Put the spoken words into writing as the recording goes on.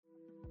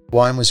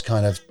Wine was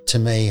kind of, to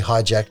me,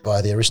 hijacked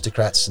by the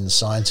aristocrats and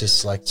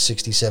scientists like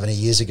 60, 70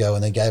 years ago,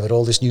 and they gave it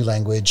all this new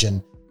language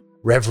and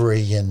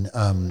reverie and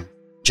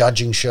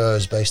judging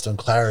shows based on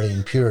clarity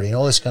and purity and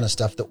all this kind of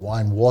stuff that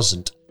wine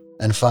wasn't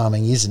and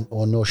farming isn't,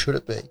 or nor should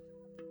it be.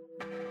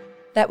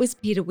 That was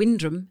Peter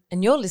Windrim,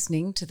 and you're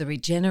listening to The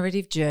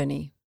Regenerative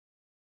Journey.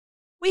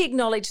 We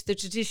acknowledge the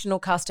traditional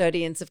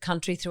custodians of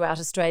country throughout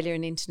Australia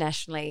and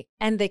internationally,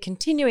 and their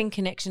continuing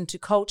connection to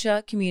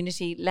culture,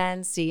 community,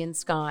 land, sea and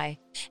sky.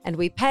 And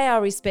we pay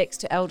our respects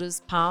to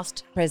elders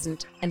past,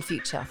 present and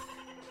future.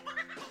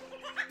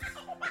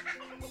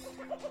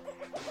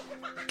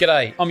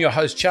 G'day, I'm your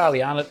host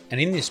Charlie Arnott, and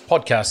in this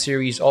podcast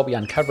series I'll be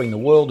uncovering the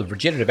world of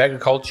regenerative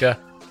agriculture,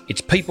 its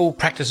people,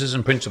 practices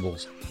and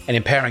principles, and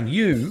empowering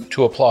you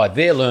to apply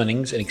their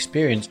learnings and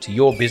experience to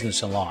your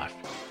business and life.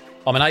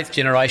 I'm an 8th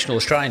generational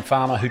Australian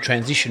farmer who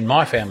transitioned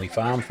my family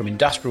farm from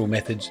industrial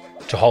methods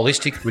to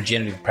holistic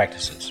regenerative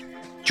practices.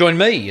 Join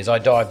me as I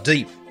dive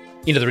deep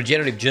into the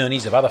regenerative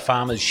journeys of other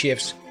farmers,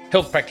 chefs,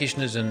 health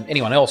practitioners and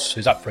anyone else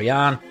who's up for a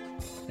yarn,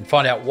 and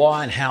find out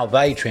why and how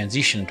they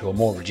transition to a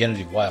more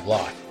regenerative way of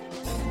life.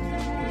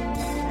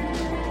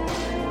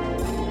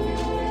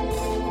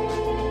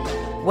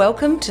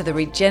 Welcome to The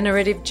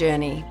Regenerative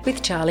Journey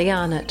with Charlie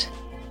Arnott.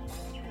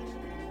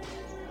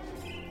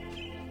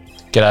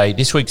 G'day,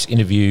 this week's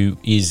interview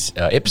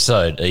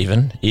episode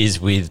is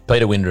with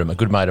Peter Windrim, a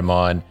good mate of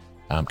mine,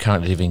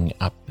 currently living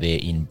up there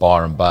in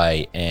Byron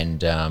Bay,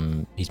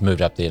 and he's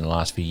moved up there in the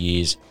last few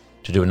years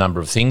to do a number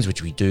of things,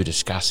 which we do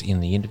discuss in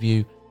the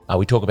interview.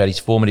 We talk about his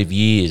formative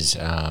years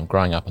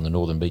growing up on the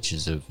northern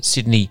beaches of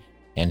Sydney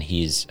and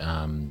his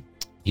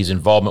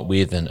involvement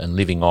with and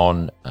living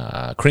on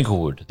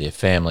Crinklewood, their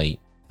family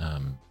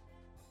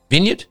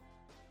vineyard,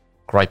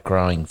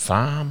 grape-growing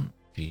farm,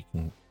 if you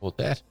can call it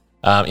that,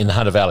 in the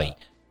Hunter Valley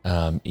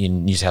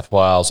in New South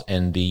Wales,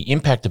 and the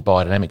impact that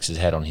biodynamics has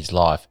had on his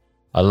life.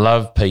 I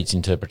love Pete's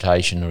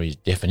interpretation or his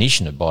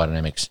definition of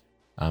biodynamics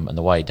and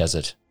the way he does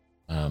it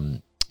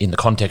in the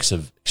context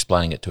of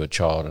explaining it to a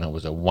child, and it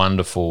was a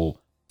wonderful,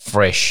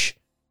 fresh,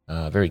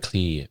 very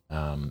clear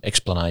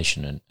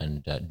explanation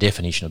and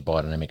definition of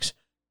biodynamics.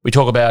 We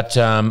talk about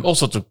all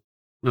sorts of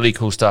really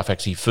cool stuff,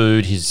 actually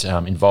food, his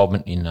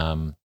involvement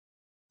in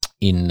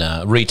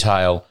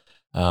retail,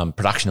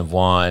 production of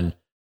wine,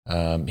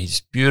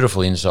 his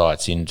beautiful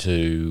insights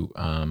into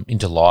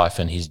life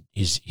and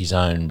his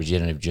own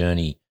regenerative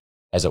journey,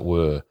 as it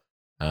were.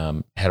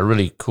 Had a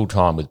really cool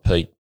time with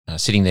Pete,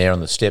 sitting there on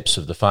the steps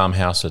of the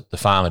farmhouse at the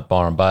farm at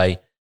Byron Bay,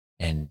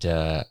 and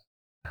I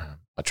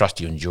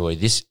trust you enjoy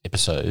this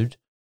episode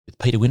with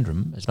Peter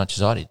Windrim as much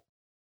as I did.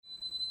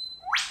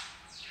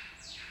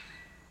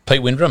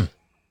 Pete Windrim,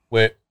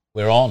 we're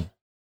on.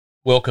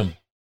 Welcome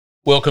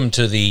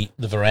to the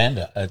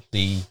veranda at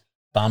the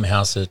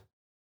farmhouse at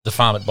the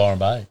farm at Byron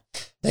Bay.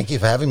 Thank you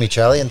for having me,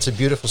 Charlie. And it's a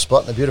beautiful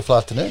spot and a beautiful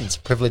afternoon. It's a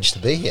privilege to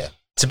be here.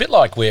 It's a bit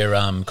like we're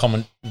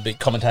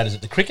commentators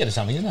at the cricket or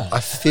something, isn't it? I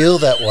feel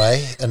that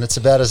way, and it's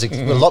about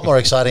a lot more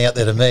exciting out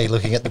there to me,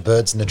 looking at the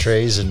birds and the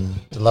trees and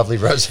the lovely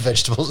rows of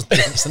vegetables and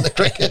things than the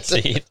cricket. That's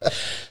it.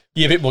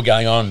 Yeah, a bit more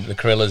going on. The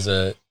Corellas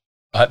are...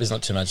 I hope there's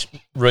not too much.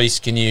 Reese,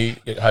 hope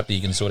that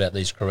you can sort out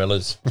these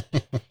Corellas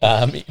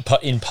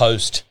in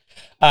post.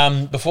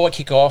 Before I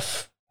kick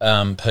off,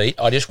 Pete,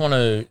 I just want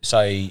to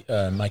say,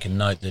 make a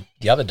note that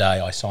the other day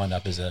I signed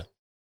up as an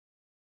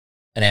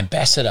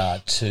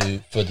ambassador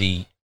for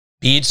the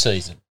beard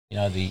season,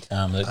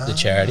 the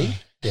charity.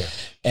 Yeah.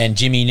 And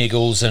Jimmy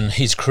Nichols and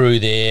his crew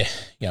there,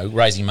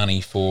 raising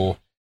money for,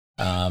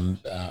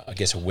 I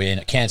guess,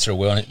 cancer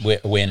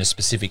awareness,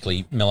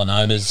 specifically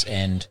melanomas,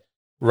 and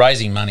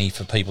raising money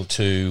for people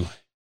to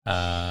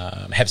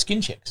have skin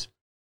checks.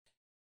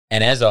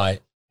 And as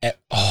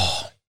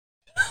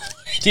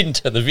didn't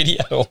turn the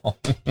video on.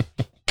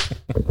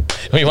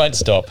 We won't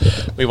stop.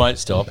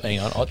 Hang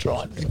on, I'll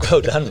try.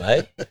 Well done,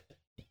 mate.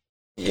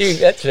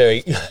 That's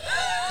very...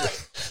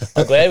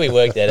 I'm glad we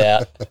worked that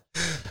out.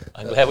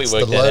 It's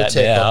the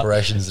low-tech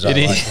operations that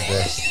I like the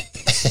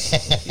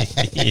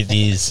best. It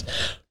is.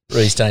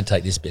 Reece, don't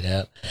take this bit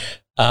out.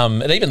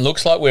 It even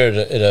looks like we're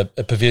at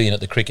a pavilion at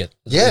the cricket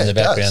in the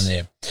background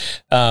there.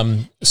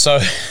 So,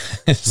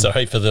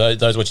 sorry for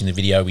those watching the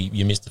video,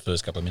 you missed the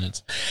first couple of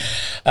minutes.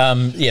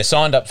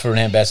 Signed up for an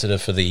ambassador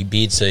for the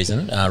beard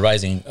season,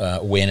 raising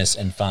awareness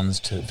and funds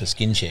for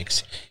skin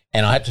checks.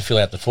 And I had to fill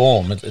out the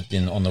form on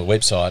the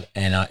website,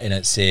 and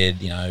it said,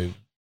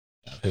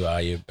 who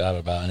are you, blah,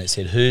 blah, blah. And it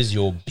said, who's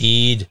your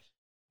beard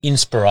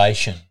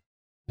inspiration?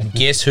 And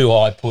guess who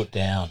I put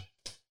down?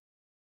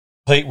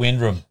 Pete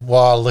Windrim.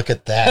 Wow, look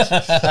at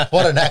that.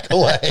 What an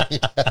accolade.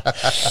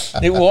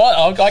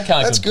 I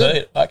can't compete.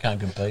 Good. I can't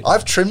compete.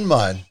 I've trimmed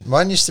mine.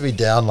 Mine used to be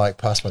down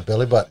past my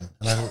belly button.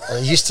 And I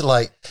used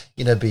to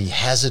be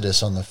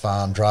hazardous on the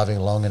farm driving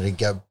along, and it'd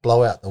go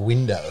blow out the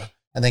window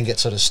and then get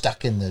sort of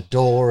stuck in the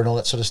door and all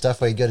that sort of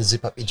stuff, where you go to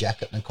zip up your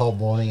jacket in a cold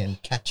morning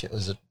and catch it. It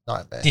was a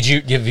nightmare.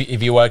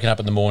 Have you woken up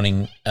in the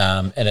morning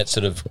and it's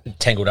sort of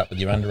tangled up with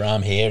your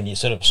underarm hair and you're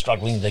sort of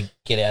struggling to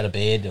get out of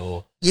bed?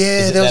 Or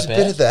yeah, there was a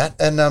bit of that.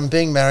 And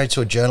being married to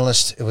a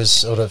journalist, it was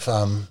sort of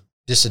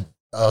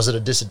I was at a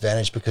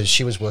disadvantage because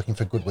she was working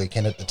for Good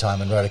Weekend at the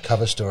time and wrote a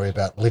cover story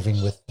about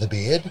living with the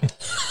beard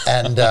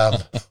and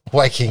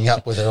waking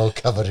up with it all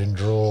covered in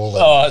drool.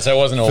 So it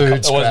wasn't all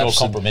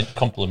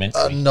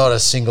complimentary. Not a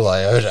single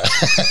iota.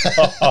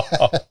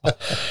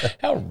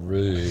 How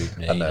rude!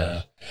 I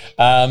know.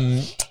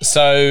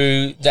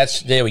 So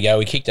there we go.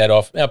 We kicked that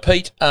off. Now,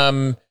 Pete,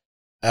 as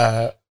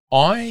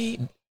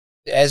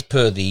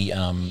per the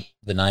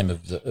name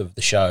of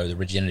the show, The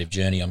Regenerative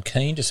Journey, I'm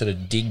keen to sort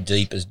of dig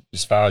deep as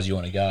far as you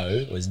want to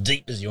go, or as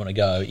deep as you want to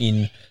go,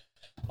 in,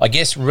 I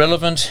guess,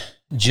 relevant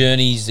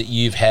journeys that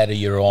you've had or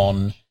you're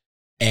on,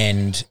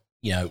 and,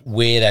 you know,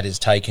 where that has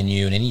taken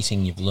you and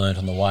anything you've learned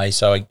on the way.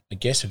 So I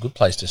guess a good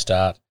place to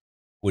start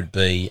would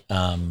be,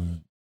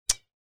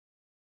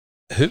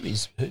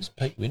 who's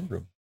Pete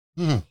Windrim?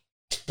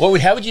 Mm-hmm.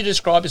 How would you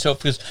describe yourself?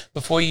 Because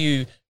before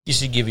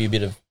just to give you a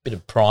bit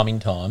of priming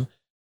time,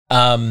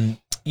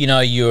 you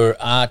know, you're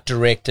art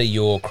director,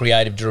 you're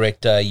creative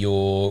director,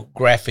 you're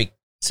graphic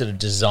sort of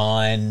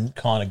design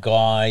kind of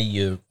guy,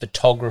 you're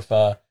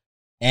photographer,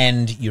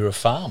 and you're a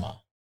farmer.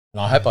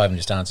 And I hope I haven't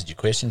just answered your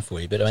question for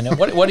you, but I mean,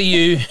 what are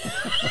you?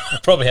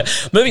 Probably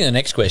moving to the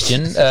next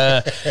question.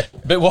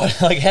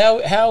 But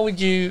how would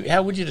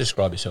you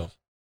describe yourself?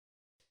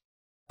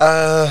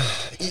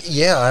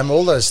 Yeah, I'm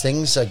all those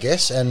things, I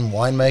guess, and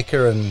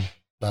winemaker and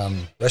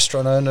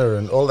restaurant owner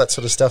and all that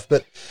sort of stuff.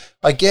 But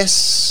I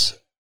guess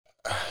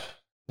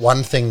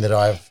one thing that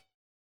I've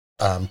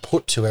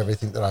put to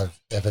everything that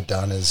I've ever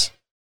done is,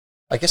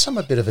 I guess I'm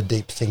a bit of a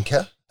deep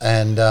thinker,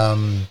 and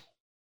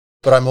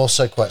but I'm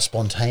also quite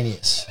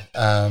spontaneous,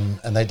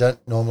 and they don't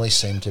normally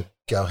seem to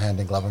go hand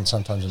in glove. And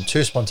sometimes I'm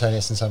too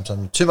spontaneous, and sometimes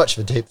I'm too much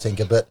of a deep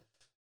thinker. But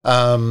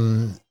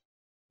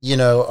you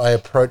know, I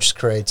approach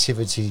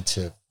creativity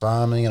to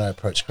farming, and I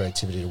approach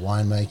creativity to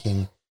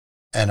winemaking,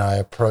 and I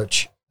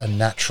approach a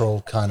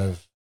natural kind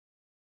of,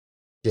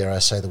 dare I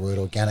say the word,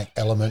 organic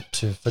element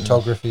to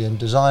photography and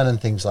design and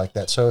things like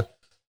that. So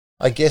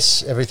I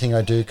guess everything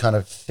I do kind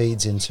of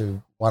feeds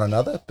into one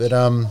another. But,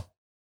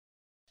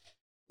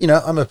 you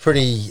know, I'm a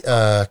pretty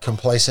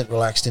complacent,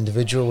 relaxed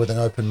individual with an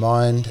open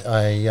mind.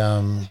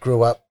 I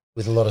grew up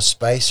with a lot of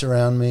space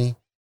around me.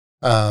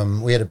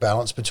 We had a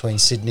balance between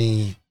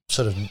Sydney,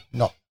 sort of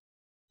not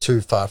too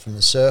far from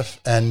the surf,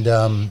 and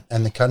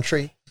the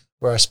country,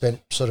 where I spent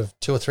sort of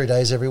 2 or 3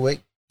 days every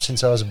week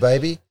since I was a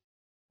baby.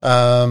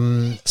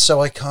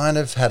 So I kind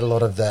of had a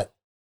lot of that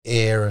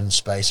air and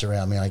space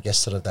around me. I guess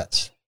sort of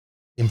that's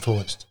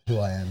influenced who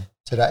I am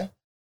today,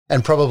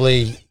 and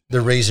probably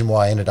the reason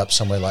why I ended up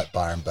somewhere like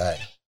Byron Bay.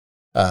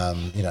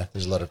 You know,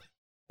 there's a lot of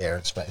air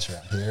and space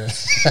around here,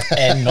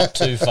 and not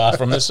too far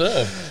from the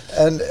surf.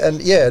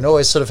 And yeah, and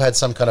always sort of had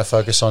some kind of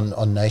focus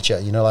on nature.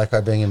 You know, like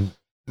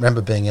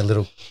remember being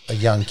a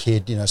young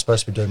kid. You know,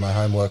 supposed to be doing my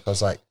homework. I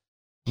was like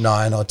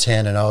 9 or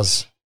 10, and I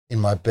was in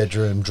my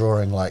bedroom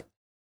drawing like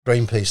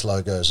Greenpeace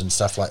logos and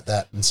stuff like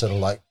that, and sort of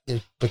like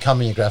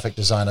becoming a graphic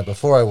designer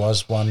before I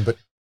was one, but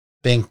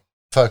being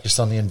focused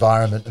on the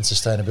environment and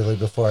sustainability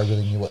before I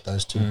really knew what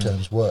those two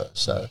terms were.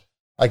 So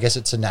I guess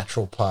it's a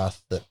natural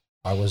path that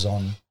I was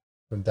on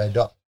from day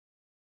dot.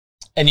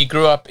 And you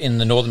grew up in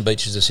the northern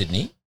beaches of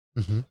Sydney.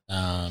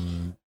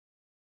 Mm-hmm.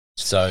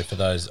 So for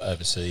those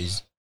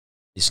overseas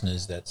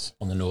listeners, that's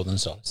on the northern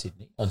side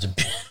of Sydney.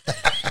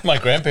 My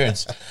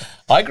grandparents,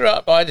 I grew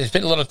up, I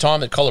spent a lot of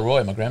time at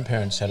Collaroy. My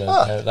grandparents they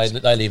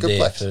lived there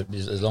place. for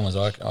as long as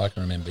I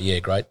can remember. Yeah,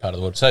 great part of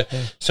the world.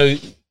 So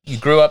you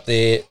grew up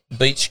there,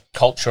 beach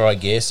culture, I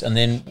guess, and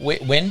then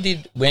when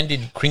did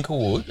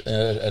Crinklewood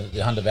at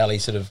the Hunter Valley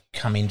sort of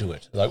come into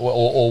it? Like,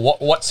 or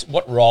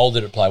what role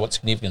did it play? What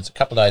significance? A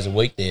couple of days a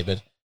week there,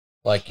 but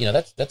like, you know,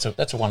 that's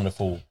a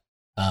wonderful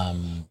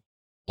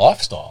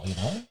lifestyle, you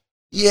know.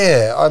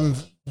 Yeah, I'm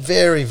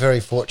very,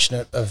 very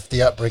fortunate of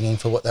the upbringing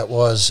for what that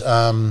was.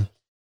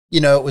 You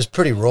know, it was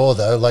pretty raw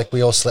though. Like,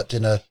 we all slept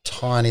in a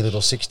tiny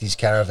little 60s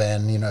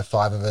caravan, you know,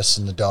 5 of us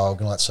and the dog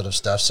and all that sort of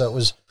stuff. So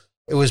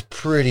it was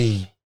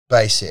pretty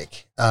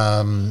basic.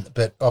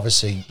 But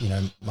obviously, you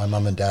know, my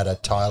mum and dad are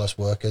tireless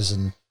workers,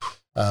 and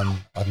I'm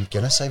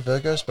going to say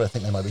Virgos, but I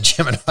think they might be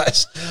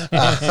Geminis.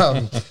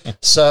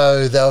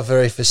 So they were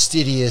very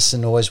fastidious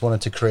and always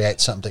wanted to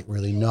create something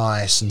really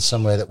nice and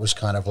somewhere that was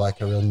kind of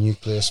like a real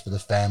nucleus for the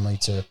family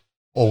to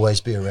always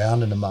be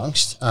around and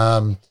amongst.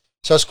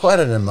 So it's quite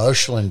an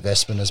emotional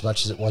investment as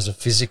much as it was a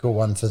physical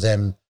one for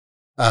them,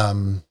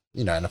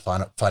 you know, and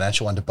a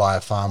financial one to buy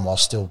a farm while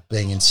still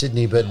being in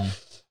Sydney. But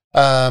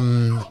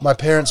my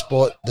parents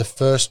bought the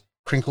first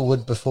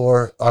Crinklewood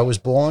before I was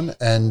born,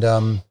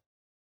 and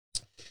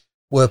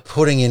were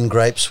putting in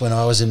grapes when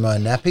I was in my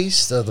nappies.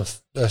 So the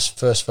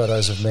first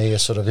photos of me are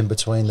sort of in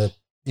between the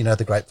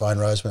grapevine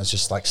rows when it's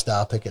just like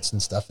star pickets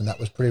and stuff, and that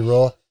was pretty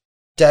raw.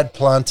 Dad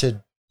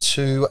planted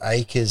 2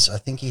 acres. I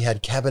think he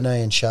had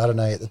Cabernet and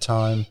Chardonnay at the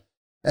time,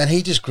 and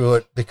he just grew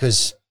it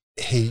because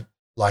he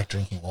liked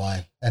drinking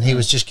wine, and he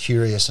was just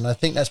curious. And I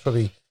think that's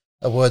probably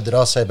a word that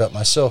I'll say about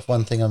myself.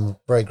 One thing I'm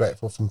very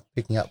grateful for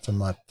picking up from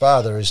my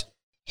father is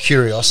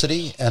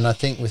curiosity, and I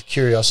think with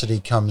curiosity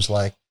comes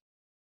like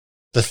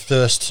the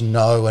thirst to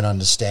know and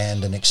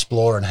understand and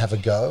explore and have a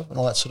go and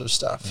all that sort of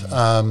stuff.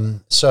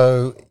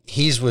 So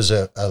his was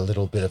a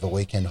little bit of a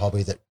weekend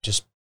hobby that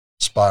just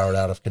spiraled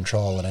out of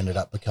control and ended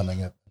up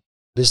becoming a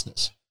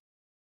business.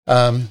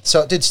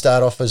 So it did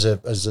start off as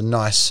a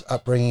nice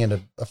upbringing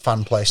and a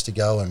fun place to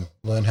go and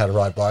learn how to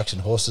ride bikes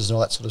and horses and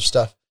all that sort of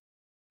stuff.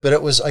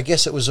 But I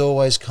guess it was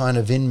always kind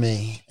of in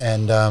me,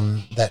 and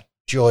that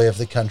joy of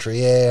the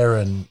country air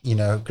and,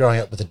 growing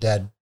up with a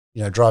dad,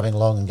 driving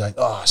along and going,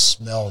 oh,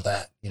 smell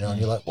that, and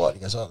you're like, what? He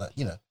goes, oh, that,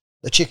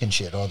 the chicken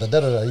shit or the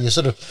da-da-da. You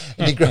sort of,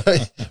 and you grow,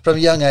 from a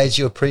young age,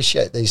 you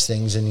appreciate these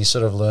things and you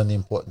sort of learn the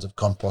importance of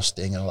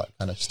composting and all that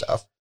kind of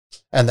stuff.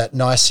 And that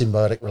nice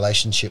symbiotic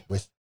relationship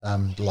with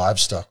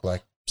livestock.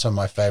 Like some of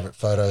my favorite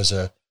photos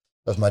are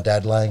of my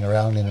dad laying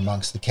around in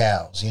amongst the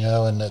cows,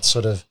 and that's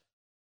sort of,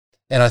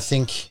 and I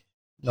think,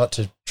 not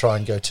to try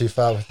and go too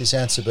far with this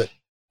answer, but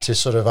to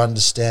sort of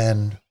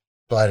understand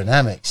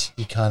biodynamics,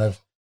 you kind of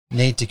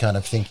need to kind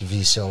of think of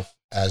yourself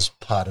as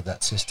part of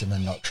that system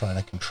and not trying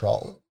to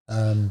control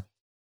it.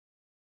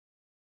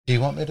 Do you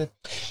want me to?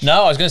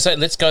 No, I was going to say,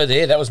 let's go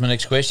there. That was my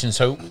next question.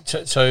 So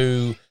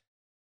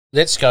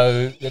let's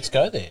go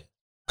there.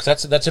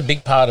 Because that's a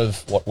big part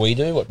of what we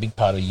do, what big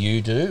part of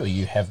you do, or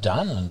you have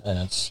done, and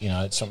it's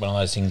it's not one of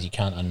those things you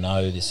can't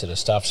unknow, this sort of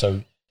stuff.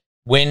 So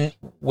when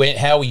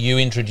how were you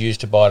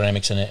introduced to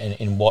biodynamics, and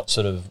in what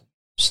sort of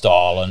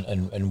style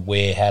and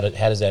where?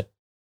 How's it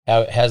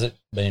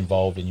been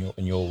involved in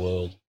your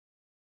world?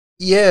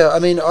 Yeah, I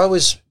mean, I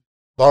was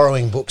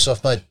borrowing books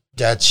off my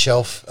dad's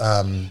shelf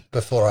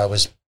before I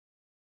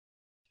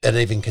had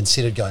even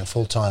considered going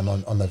full time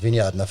on the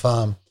vineyard and the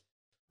farm.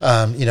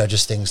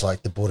 Just things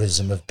like the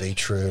Buddhism of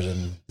beetroot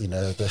and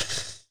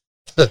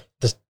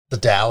the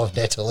Tao of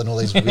nettle and all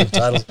these weird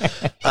titles.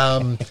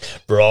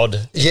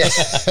 Broad, yeah,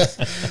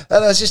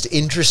 and it was just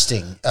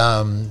interesting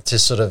to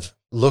sort of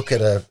look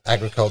at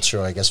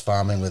agriculture, I guess,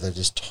 farming with a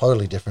just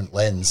totally different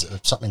lens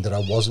of something that I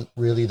wasn't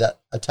really that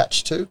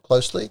attached to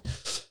closely.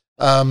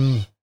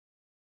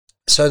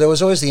 So there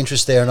was always the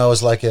interest there, and I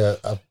was like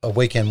a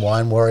weekend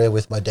wine warrior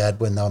with my dad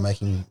when they were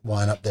making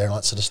wine up there and all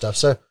that sort of stuff.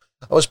 So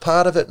I was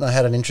part of it, and I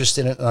had an interest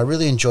in it, and I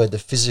really enjoyed the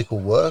physical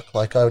work.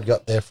 Like I would go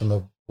up there from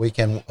a week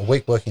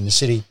working in the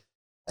city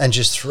and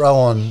just throw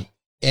on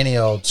any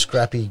old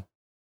scrappy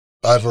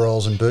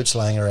overalls and boots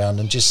laying around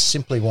and just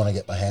simply want to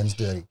get my hands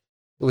dirty.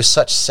 It was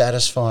such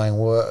satisfying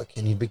work,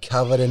 and you'd be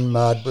covered in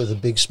mud with a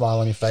big smile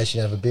on your face.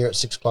 You'd have a beer at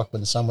 6 o'clock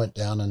when the sun went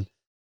down, and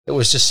it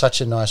was just such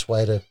a nice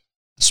way to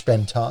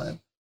spend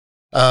time.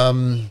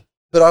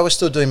 But I was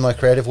still doing my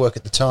creative work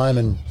at the time,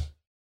 and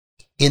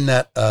in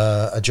that,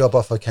 a job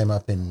offer came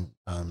up in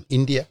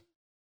India.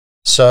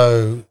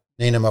 So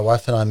Nina, my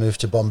wife, and I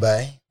moved to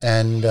Bombay,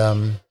 and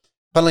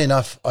funnily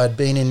enough, I'd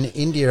been in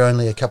India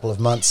only a couple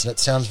of months, and it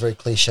sounds very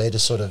cliche to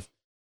sort of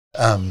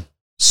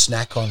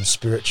snack on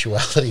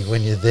spirituality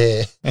when you're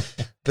there.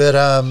 But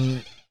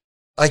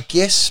I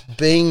guess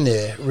being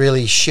there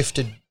really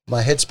shifted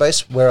my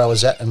headspace, where I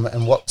was at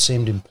and what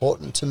seemed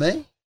important to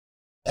me.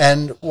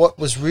 And what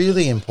was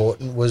really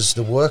important was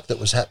the work that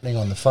was happening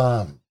on the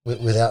farm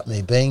without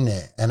me being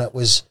there. And it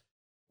was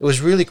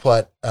really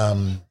quite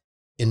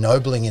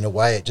ennobling in a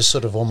way. It just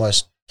sort of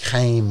almost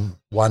came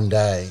one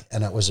day,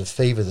 and it was a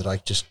fever that I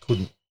just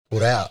couldn't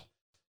put out.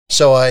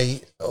 So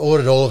I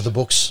ordered all of the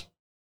books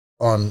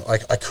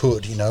I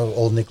could,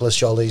 all Nicholas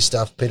Jolie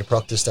stuff, Peter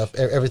Proctor stuff,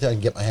 everything I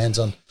could get my hands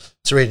on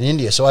to read in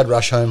India. So I'd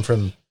rush home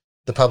from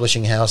the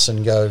publishing house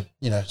and go,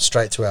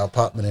 straight to our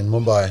apartment in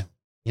Mumbai,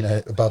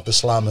 above the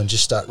slum, and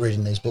just start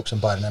reading these books on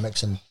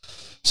biodynamics and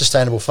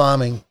sustainable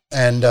farming.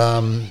 And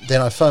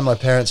then I phoned my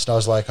parents, and I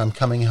was like, I'm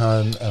coming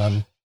home and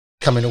I'm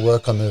coming to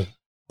work on the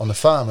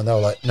farm. And they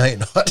were like, no, you're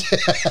not.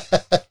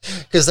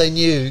 Because they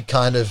knew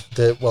kind of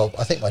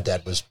I think my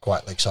dad was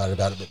quite excited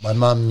about it, but my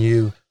mum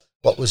knew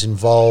what was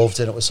involved,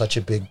 and it was such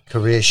a big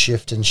career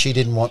shift, and she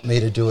didn't want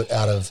me to do it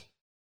out of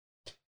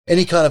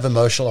any kind of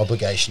emotional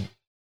obligation,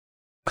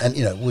 and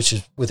which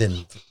is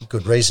within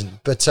good reason.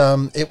 But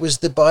it was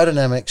the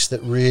biodynamics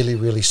that really,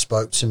 really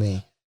spoke to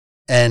me,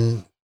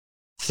 and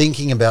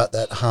thinking about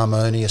that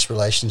harmonious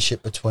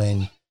relationship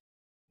between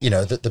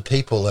the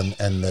people and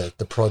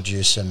the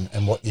produce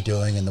and what you're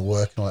doing and the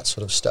work and all that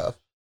sort of stuff.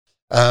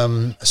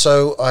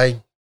 So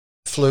I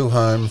flew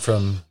home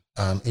from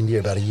India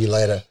about a year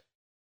later,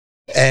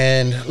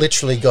 and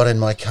literally got in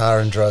my car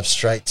and drove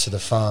straight to the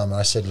farm.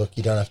 I said, look,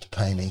 you don't have to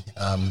pay me.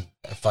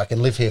 If I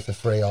can live here for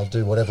free, I'll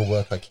do whatever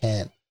work I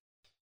can.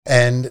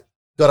 And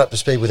got up to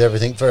speed with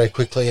everything very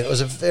quickly. It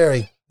was a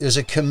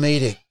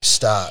comedic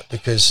start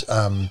because,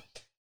 I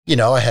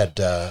had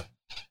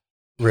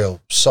real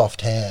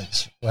soft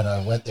hands when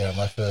I went there on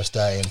my first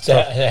day. And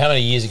so how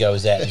many years ago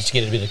was that? Just to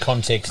get a bit of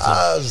context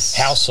of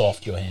how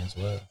soft your hands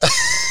were.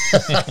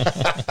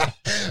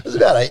 It was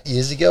about 8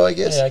 years ago, I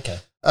guess. Yeah, okay.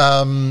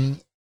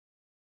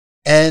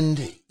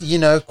 And,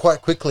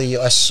 quite quickly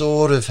I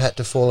sort of had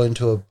to fall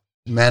into a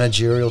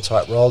managerial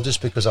type role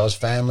just because I was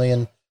family,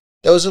 and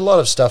there was a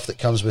lot of stuff that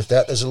comes with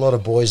that. There's a lot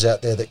of boys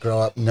out there that grow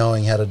up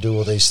knowing how to do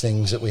all these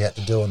things that we had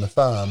to do on the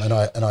farm, and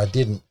I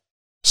didn't.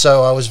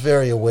 So I was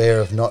very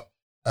aware of not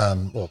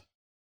well,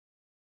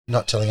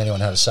 not telling anyone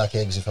how to suck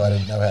eggs if I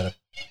didn't know how to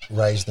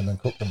raise them and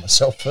cook them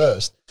myself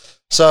first.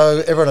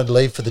 So everyone would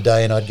leave for the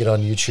day and I'd get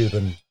on YouTube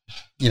and,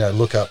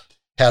 look up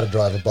how to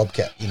drive a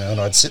bobcat, and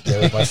I'd sit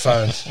there with my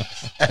phone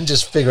and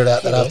just figure it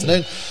out that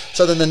afternoon.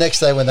 So then the next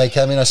day when they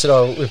came in, I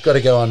said, we've got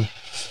to go on,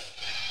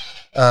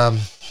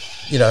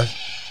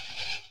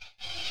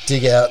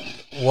 dig out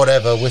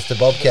whatever with the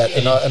bobcat,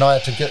 and I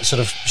had to sort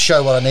of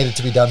show what I needed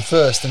to be done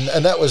first,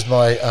 and that was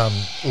my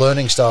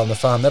learning style on the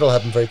farm. That'll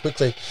happen very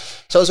quickly.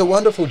 So it was a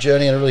wonderful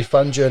journey and a really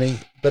fun journey,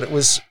 but it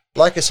was,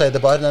 like I say, the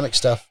biodynamic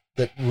stuff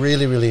that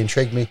really, really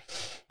intrigued me.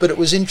 But it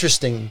was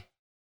interesting,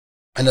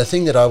 and the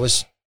thing that I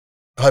was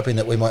hoping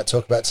that we might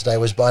talk about today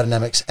was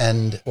biodynamics,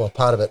 and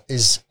part of it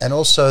is, and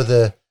also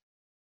the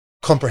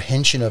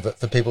comprehension of it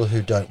for people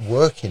who don't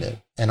work in it.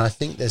 And I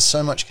think there's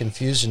so much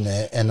confusion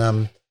there,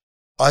 and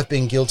I've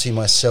been guilty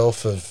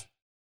myself of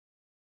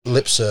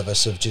lip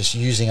service, of just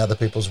using other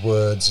people's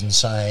words and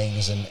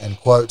sayings and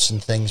quotes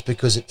and things,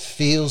 because it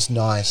feels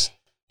nice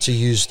to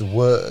use the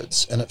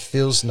words and it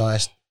feels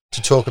nice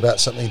to talk about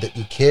something that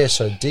you care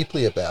so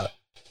deeply about.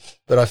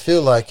 But I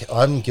feel like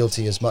I'm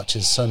guilty as much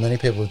as so many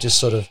people of just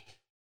sort of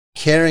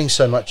caring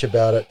so much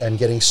about it and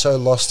getting so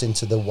lost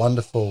into the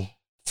wonderful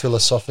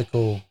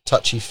philosophical,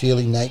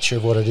 touchy-feely nature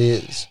of what it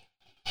is.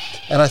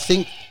 And I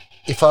think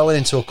if I went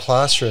into a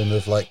classroom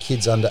of like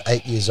kids under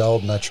 8 years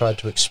old and I tried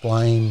to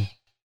explain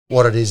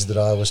what it is that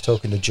I was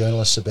talking to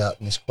journalists about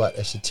in this quite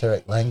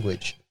esoteric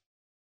language,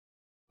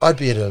 I'd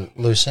be at a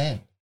loose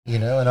end,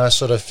 and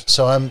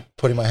so I'm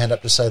putting my hand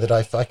up to say that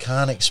if I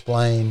can't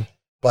explain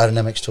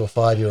biodynamics to a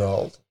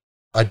 5-year-old,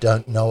 I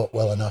don't know it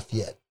well enough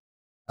yet.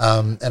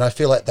 And I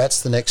feel like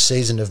that's the next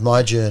season of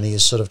my journey,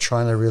 is sort of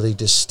trying to really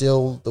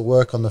distill the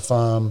work on the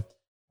farm,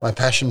 my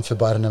passion for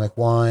biodynamic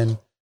wine,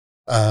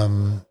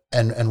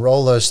 and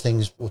roll those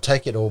things, or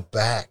take it all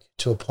back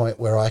to a point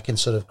where I can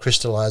sort of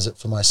crystallize it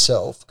for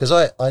myself, because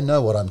I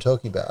know what I'm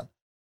talking about,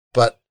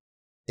 but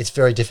it's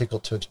very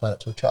difficult to explain it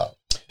to a child.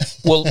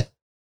 Well,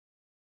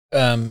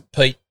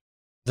 Pete,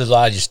 the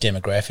largest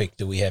demographic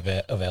that we have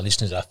of our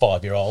listeners are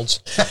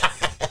 5-year-olds.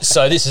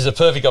 So this is a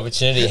perfect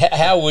opportunity.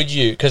 How would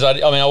you, because I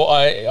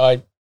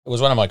it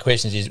was one of my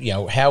questions is,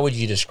 how would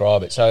you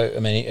describe it? So,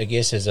 I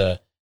guess as a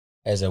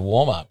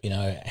warm-up,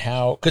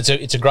 how, because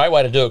it's a great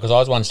way to do it, because I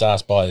was once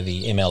asked by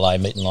the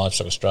MLA, Meat and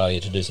Livestock Australia,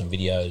 to do some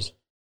videos,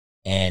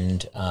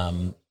 and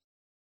I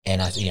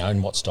said,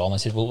 in what style? And I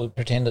said, well,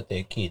 pretend that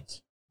they're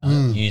kids.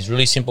 Use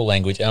really simple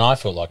language, and I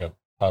felt like a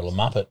total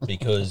muppet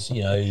because,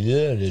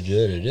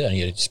 and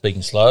you're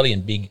speaking slowly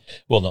and big,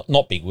 well,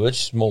 not big words,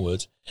 small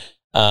words.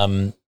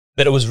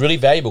 But it was really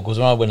valuable, because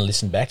when I went and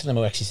listened back to them,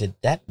 I actually said,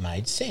 that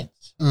made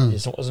sense.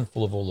 It wasn't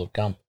full of all the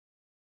gump.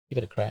 Give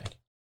it a crack.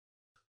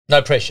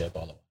 No pressure,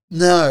 by the way.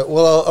 No,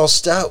 well, I'll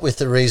start with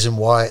the reason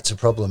why it's a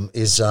problem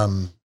is,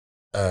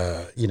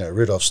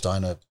 Rudolf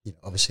Steiner,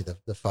 obviously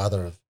the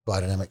father of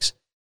biodynamics,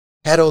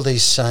 had all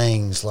these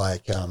sayings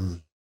like,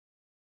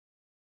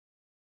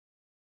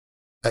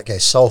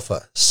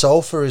 sulfur.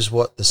 Sulfur is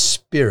what the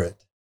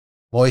spirit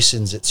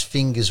moistens its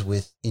fingers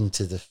with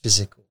into the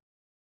physical,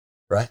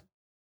 right?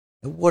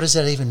 What does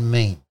that even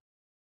mean?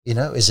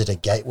 Is it a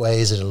gateway?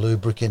 Is it a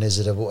lubricant?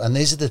 And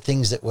these are the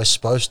things that we're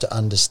supposed to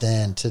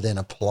understand to then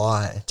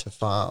apply to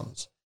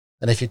farms.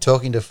 And if you're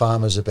talking to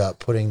farmers about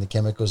putting the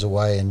chemicals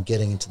away and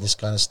getting into this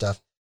kind of stuff,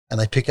 and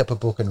they pick up a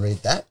book and read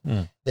that,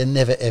 they're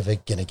never, ever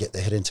going to get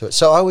their head into it.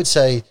 So I would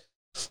say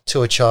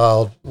to a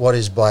child, what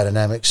is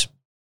biodynamics?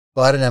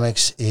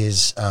 Biodynamics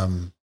is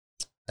an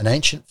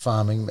ancient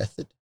farming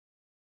method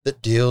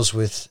that deals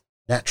with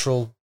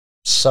natural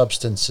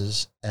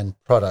substances and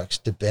products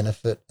to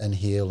benefit and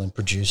heal and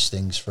produce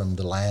things from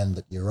the land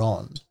that you're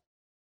on,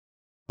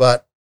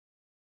 but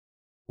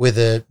with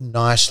a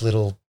nice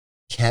little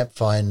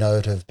campfire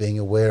note of being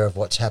aware of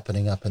what's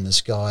happening up in the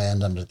sky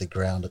and under the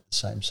ground at the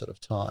same sort of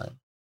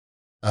time.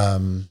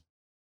 And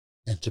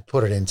to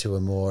put it into a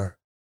more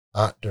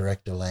art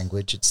director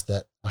language, it's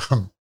that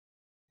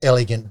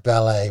elegant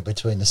ballet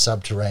between the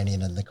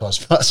subterranean and the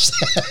cosmos.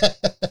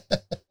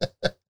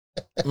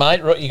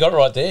 Mate, you got it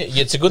right there.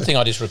 It's a good thing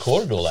I just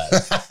recorded all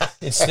that.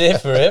 It's there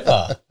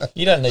forever.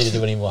 You don't need to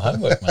do any more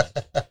homework,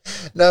 mate.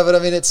 No,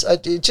 but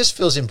it just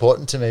feels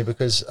important to me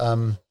because,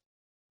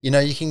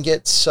 you can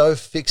get so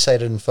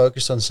fixated and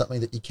focused on something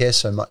that you care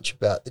so much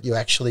about that you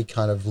actually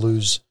kind of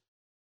lose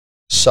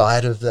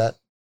sight of that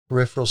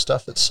peripheral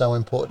stuff that's so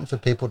important for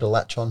people to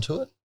latch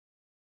onto it.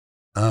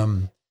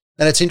 And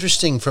it's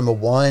interesting from a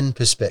wine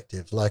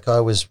perspective. Like I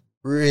was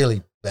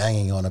really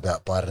banging on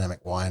about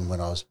biodynamic wine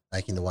when I was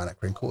making the wine at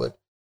Crinklewood.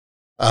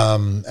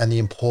 And the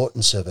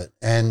importance of it.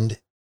 And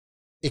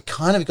it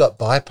kind of got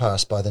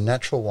bypassed by the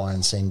natural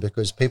wine scene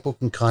because people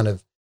can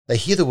they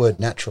hear the word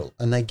natural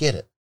and they get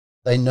it.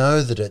 They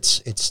know that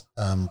it's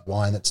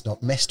wine that's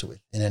not messed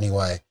with in any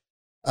way.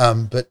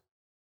 But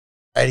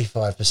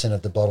 85%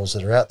 of the bottles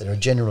that are out there are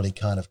generally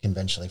kind of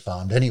conventionally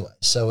farmed anyway.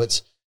 So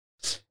it's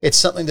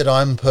something that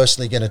I'm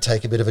personally going to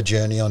take a bit of a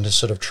journey on to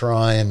sort of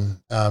try and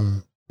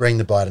bring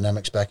the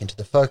biodynamics back into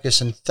the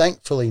focus. And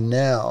thankfully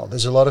now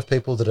there's a lot of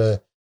people that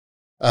are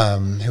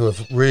who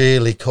have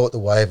really caught the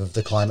wave of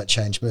the climate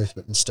change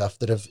movement and stuff,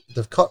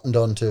 they've cottoned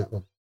on to,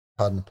 well,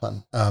 pardon the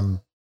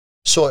pun,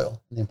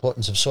 soil, and the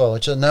importance of soil,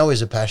 which I know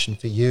is a passion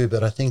for you,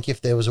 but I think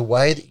if there was a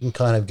way that you can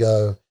kind of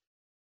go,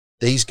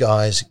 these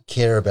guys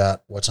care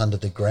about what's under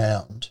the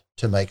ground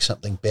to make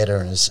something better,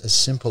 and as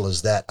simple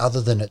as that,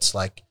 other than it's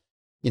like,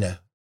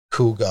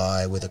 cool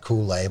guy with a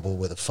cool label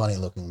with a funny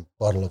looking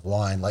bottle of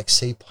wine, like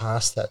see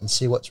past that and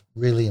see what's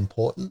really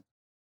important.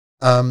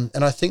 And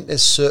I think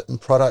there's certain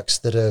products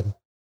that are,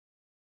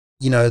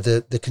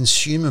 the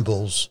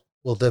consumables,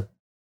 well,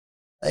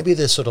 maybe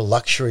they're sort of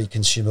luxury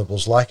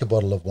consumables like a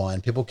bottle of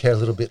wine. People care a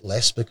little bit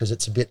less because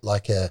it's a bit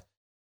like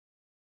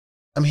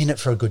I'm in it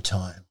for a good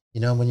time.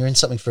 When you're in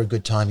something for a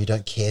good time, you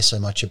don't care so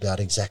much about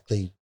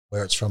exactly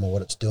where it's from or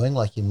what it's doing,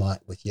 like you might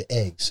with your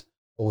eggs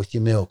or with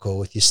your milk or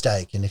with your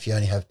steak. And if you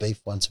only have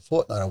beef once a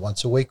fortnight or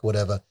once a week or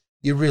whatever,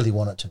 you really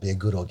want it to be a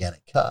good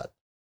organic cut.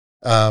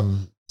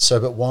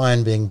 But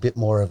wine being a bit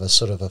more of a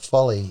sort of a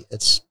folly,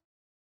 it's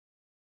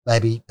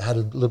maybe had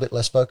a little bit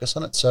less focus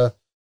on it. So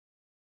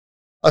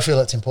I feel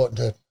it's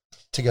important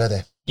to go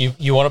there.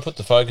 You want to put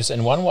the focus,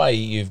 and one way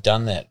you've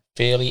done that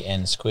fairly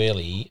and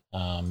squarely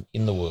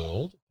in the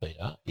world,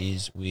 Peter,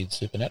 is with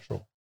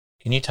Supernatural.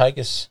 Can you take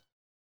us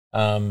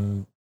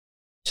to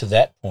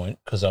that point?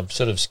 Because I've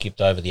sort of skipped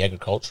over the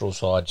agricultural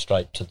side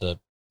straight to the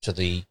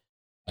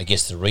I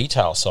guess the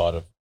retail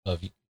side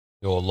of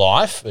your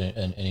life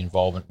and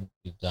involvement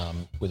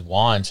with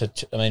wine. So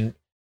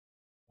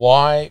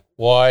why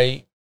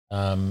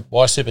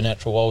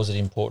Supernatural? Why was it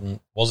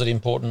important? Was it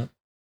important?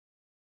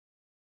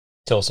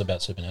 Tell us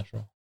about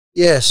Supernatural.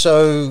 Yeah,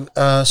 so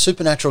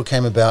Supernatural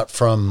came about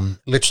from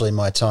literally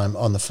my time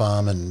on the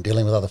farm and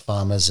dealing with other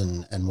farmers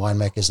and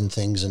winemakers and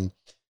things. And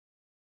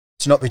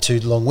to not be too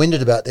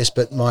long-winded about this,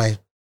 but my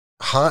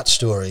heart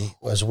story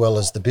as well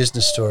as the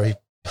business story.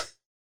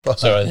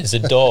 Sorry, there's a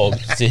dog.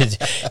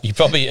 You've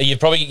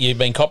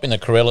been copying the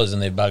Corellas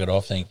and they've buggered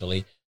off,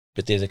 thankfully.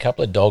 But there's a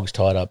couple of dogs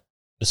tied up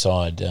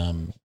beside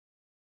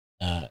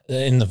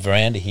in the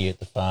veranda here at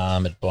the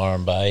farm at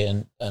Byron Bay,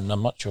 and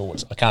I'm not sure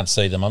I can't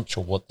see them. I'm not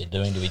sure what they're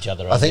doing to each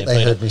other. I think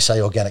they heard me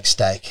say organic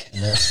steak.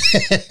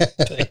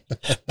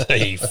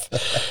 Beef.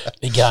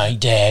 They're going,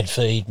 Dad,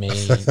 feed me.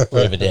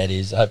 Wherever Dad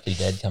is. Hopefully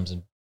Dad comes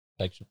and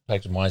takes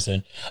some wine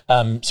soon.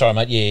 Sorry,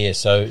 mate. Yeah.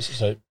 So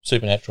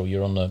Supernatural,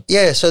 you're on the...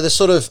 Yeah, so the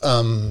sort of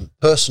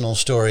personal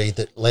story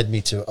that led me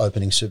to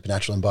opening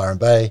Supernatural in Byron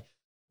Bay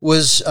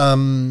was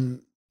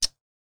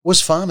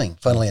farming,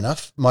 funnily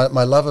enough. My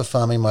love of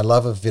farming, my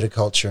love of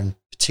viticulture, and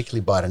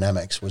particularly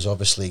biodynamics was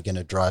obviously going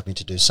to drive me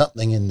to do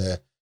something in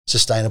the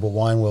sustainable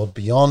wine world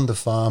beyond the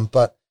farm.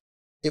 But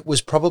it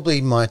was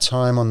probably my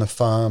time on the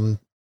farm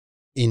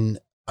in,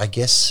 I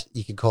guess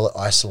you could call it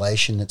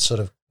isolation. It sort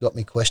of got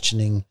me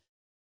questioning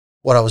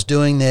what I was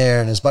doing there.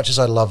 And as much as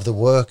I loved the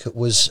work, it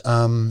was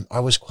I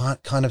was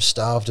quite kind of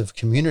starved of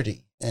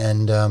community.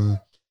 And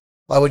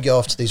I would go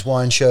off to these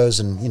wine shows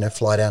and,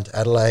 fly down to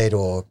Adelaide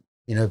or,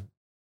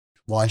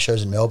 wine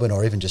shows in Melbourne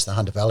or even just the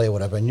Hunter Valley or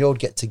whatever, and you'd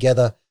get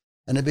together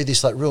and it'd be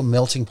this like real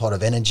melting pot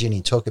of energy, and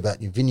you'd talk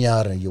about your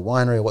vineyard or your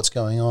winery or what's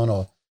going on,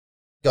 or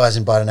guys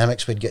in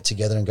biodynamics, we'd get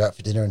together and go out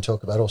for dinner and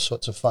talk about all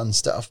sorts of fun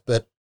stuff.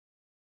 But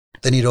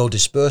then you'd all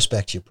disperse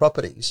back to your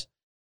properties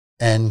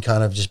and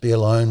kind of just be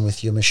alone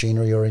with your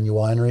machinery or in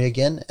your winery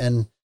again.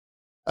 And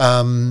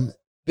I'm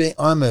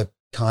a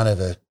kind of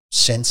a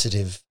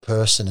sensitive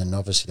person, and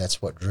obviously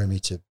that's what drew me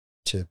to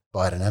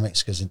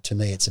biodynamics, because to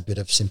me it's a bit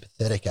of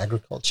sympathetic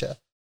agriculture.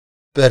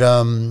 But,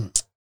 I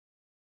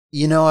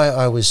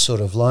was sort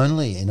of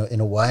lonely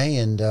in a way.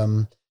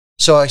 And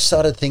so I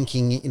started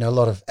thinking, a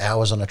lot of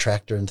hours on a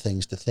tractor and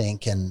things to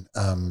think and,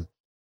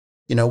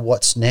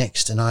 what's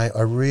next? And I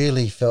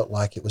really felt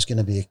like it was going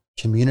to be a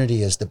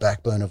community as the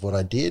backbone of what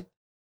I did.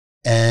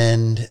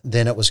 And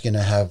then it was going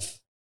to have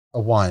a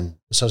wine.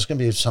 So it was going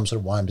to be some sort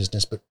of wine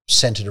business, but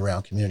centered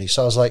around community.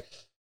 So I was like,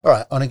 all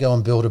right, I'm going to go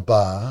and build a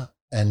bar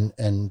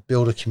and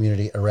build a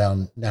community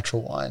around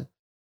natural wine,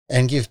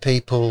 and give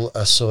people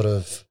a sort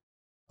of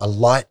a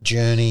light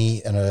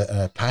journey and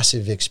a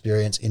passive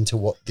experience into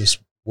what this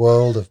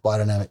world of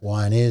biodynamic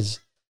wine is.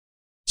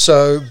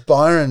 So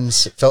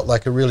Byron's felt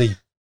like a really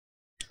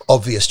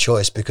obvious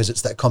choice because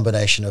it's that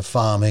combination of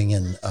farming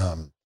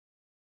and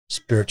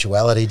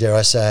spirituality, dare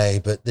I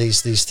say, but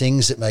these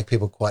things that make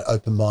people quite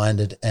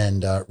open-minded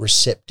and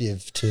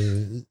receptive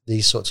to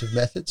these sorts of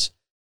methods.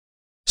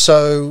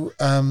 So,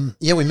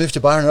 we moved to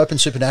Byron and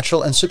opened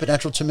Supernatural, and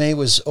Supernatural to me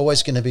was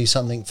always going to be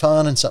something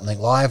fun and something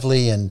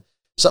lively and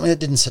something that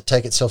didn't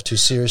take itself too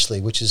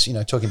seriously, which is,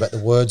 talking about the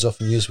words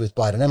often used with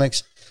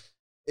biodynamics.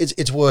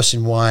 It's worse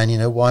in wine.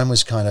 Wine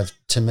was kind of,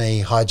 to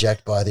me,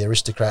 hijacked by the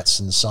aristocrats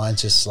and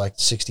scientists like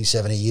 60,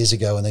 70 years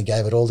ago, and they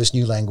gave it all this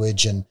new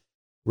language and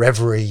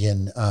reverie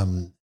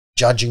and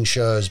judging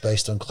shows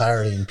based on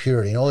clarity and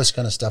purity and all this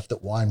kind of stuff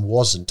that wine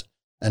wasn't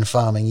and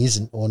farming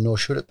isn't, or nor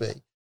should it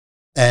be.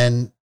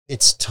 And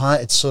it's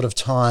sort of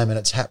time, and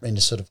it's happening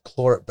to sort of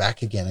claw it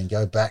back again and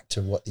go back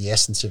to what the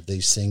essence of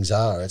these things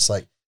are. It's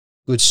like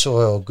good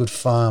soil, good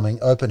farming,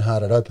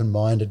 open-hearted,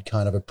 open-minded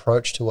kind of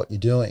approach to what you're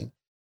doing.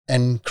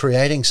 and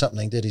creating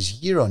something that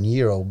is year on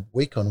year or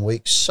week on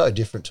week so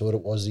different to what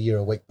it was a year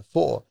or week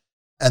before.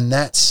 And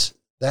that's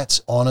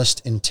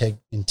honest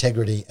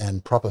integrity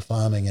and proper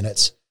farming. And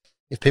it's,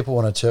 if people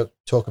want to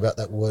talk about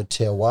that word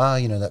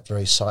terroir, that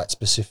very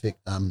site-specific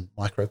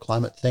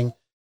microclimate thing,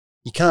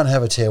 you can't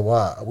have a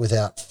terroir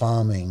without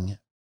farming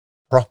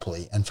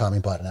properly and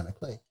farming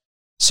biodynamically.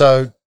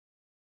 So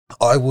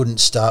I wouldn't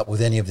start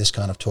with any of this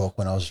kind of talk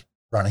when I was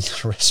running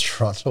a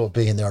restaurant or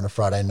being there on a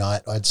Friday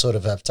night. I'd sort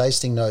of have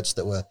tasting notes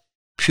that were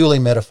purely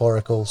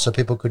metaphorical so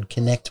people could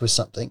connect with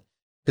something,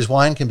 because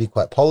wine can be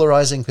quite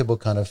polarizing. People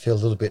kind of feel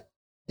a little bit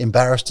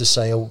embarrassed to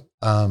say, a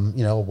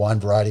wine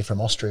variety from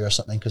Austria or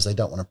something because they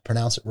don't want to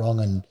pronounce it wrong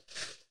and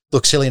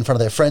look silly in front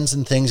of their friends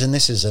and things. And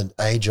this is an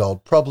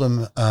age-old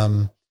problem.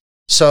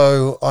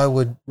 So I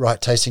would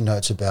write tasting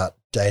notes about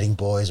dating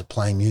boys or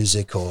playing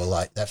music, or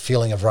like that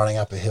feeling of running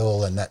up a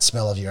hill and that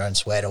smell of your own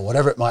sweat, or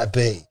whatever it might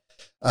be.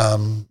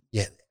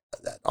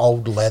 That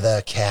old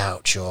leather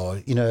couch,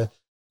 or,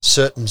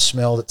 certain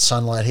smell that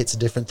sunlight hits a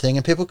different thing.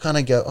 And people kind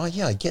of go, oh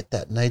yeah, I get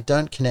that. And they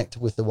don't connect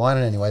with the wine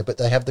in any way, but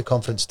they have the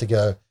confidence to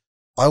go,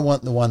 I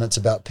want the one that's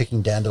about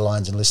picking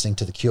dandelions and listening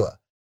to The Cure,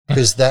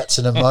 because that's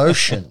an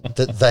emotion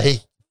that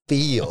they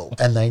feel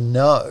and they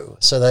know.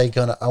 So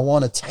I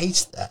want to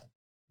taste that,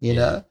 you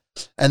know?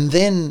 And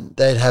then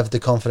they'd have the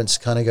confidence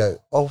to kind of go,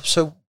 oh,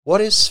 so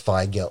what is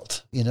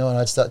Zweigelt? And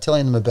I'd start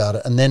telling them about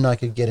it. And then I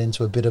could get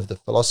into a bit of the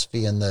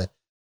philosophy and the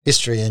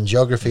history and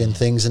geography and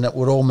things, and it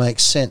would all make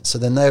sense. So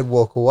then they'd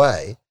walk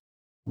away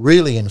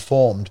really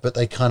informed, but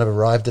they kind of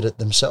arrived at it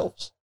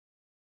themselves.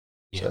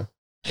 Yeah.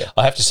 So,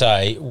 I have to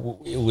say,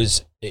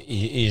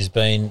 it has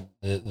been,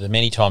 the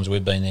many times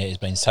we've been there, has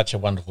been such a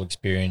wonderful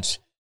experience,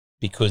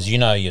 because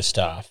your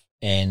staff,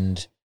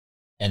 and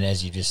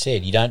as you just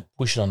said, you don't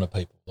push it onto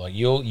people. Like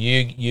you're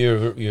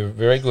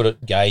very good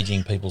at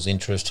gauging people's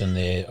interest and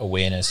their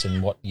awareness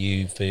and what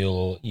you feel,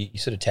 or you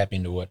sort of tap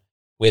into where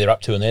they're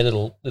up to in their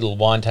little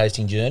wine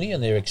tasting journey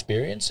and their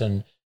experience,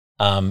 and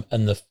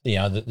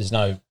there's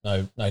no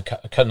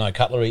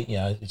cutlery,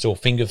 it's all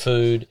finger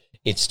food.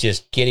 It's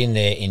just get in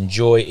there,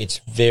 enjoy.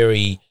 It's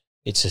a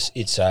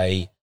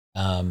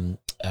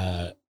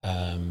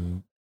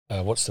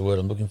what's the word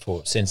I'm looking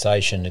for?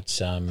 Sensation. It's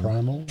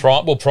primal.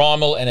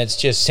 Primal, and it's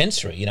just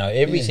sensory.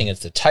 Everything. Yeah.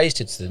 It's the taste.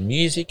 It's the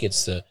music.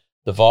 It's the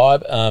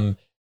vibe.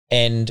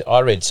 And I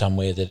read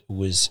somewhere that it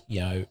was,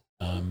 the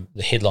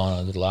headline on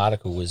a little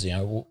article was,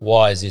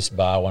 why is this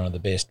bar one of the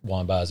best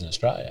wine bars in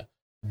Australia?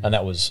 Mm-hmm. And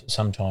that was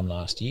sometime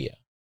last year.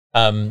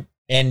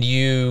 And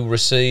you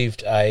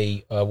received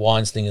a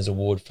Wine Slingers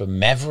Award for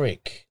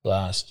Maverick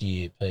last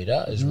year,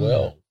 Peter, as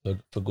well,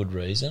 for good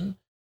reason.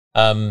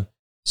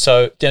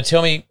 So now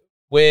tell me,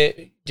 where,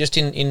 just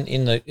in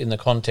the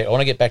context, I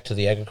want to get back to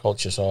the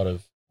agriculture side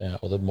of,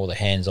 or the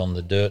hands-on,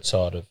 the dirt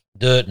side of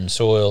dirt and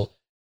soil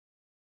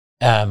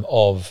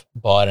of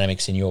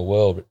biodynamics in your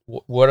world.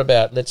 What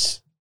about,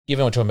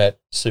 given we're talking about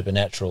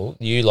supernatural,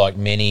 you, like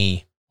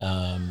many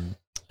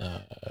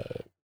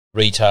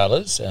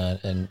retailers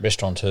and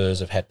restaurateurs,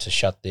 have had to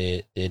shut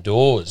their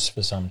doors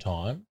for some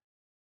time.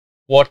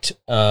 What,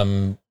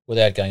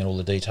 without going into all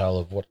the detail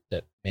of what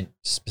that meant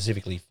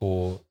specifically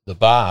for the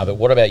bar, but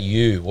what about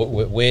you?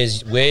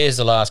 Where's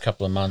the last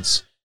couple of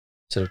months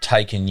sort of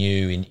taken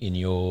you in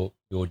your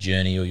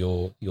journey, or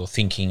your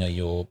thinking, or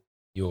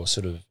your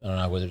sort of, I don't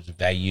know whether it's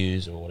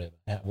values or whatever.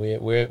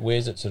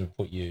 Where's it sort of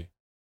put you?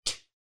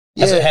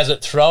 Has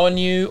it thrown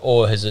you,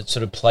 or has it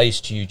sort of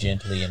placed you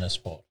gently in a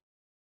spot?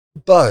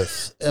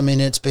 Both. I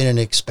mean, it's been an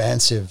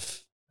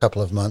expansive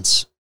couple of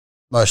months,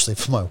 mostly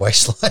for my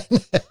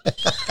waistline.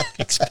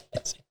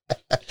 Expansive.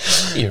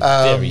 You're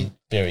a very,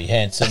 very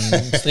handsome,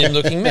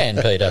 slim-looking man,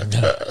 Peter.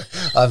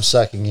 I'm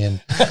sucking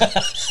in.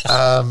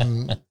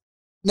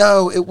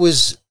 No, it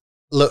was,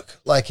 look,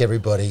 like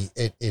everybody,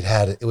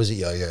 it was a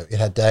yo-yo. It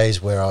had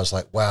days where I was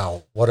like,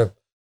 wow,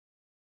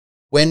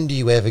 when do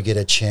you ever get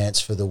a chance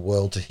for the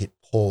world to hit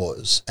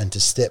pause and to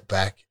step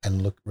back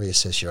and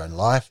reassess your own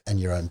life and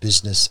your own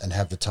business and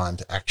have the time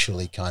to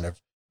actually kind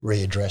of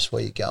readdress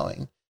where you're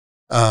going?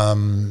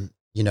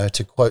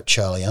 To quote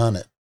Charlie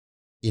Arnott,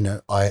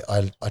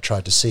 I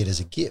tried to see it as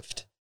a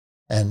gift.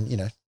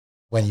 And,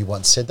 when you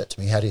once said that to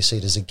me, how do you see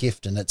it as a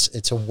gift? And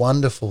it's a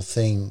wonderful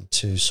thing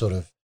to sort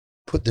of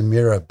put the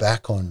mirror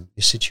back on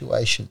your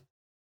situation.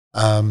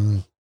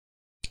 And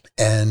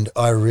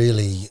I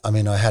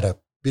had a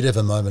bit of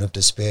a moment of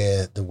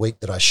despair the week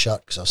that I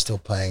shut, because I was still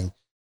paying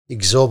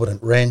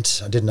exorbitant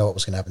rent. I didn't know what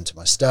was going to happen to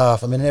my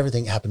staff. I mean,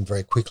 everything happened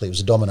very quickly. It was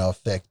a domino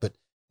effect, but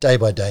day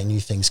by day, new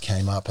things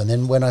came up. And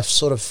then when I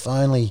sort of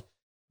finally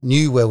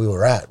knew where we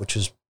were at, which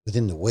was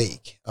within the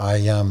week,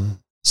 I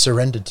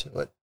surrendered to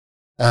it.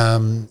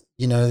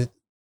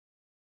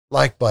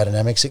 Like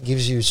biodynamics, it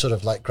gives you sort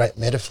of like great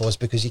metaphors,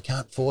 because you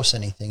can't force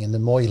anything. And the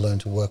more you learn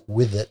to work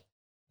with it,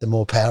 the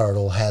more power it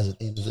all has at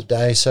the end of the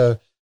day. So,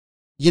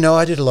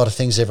 I did a lot of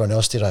things everyone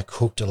else did. I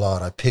cooked a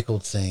lot. I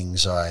pickled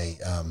things. I,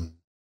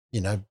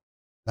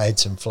 made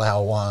some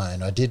flower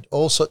wine. I did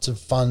all sorts of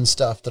fun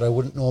stuff that I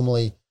wouldn't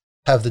normally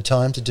have the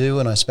time to do.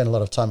 And I spent a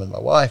lot of time with my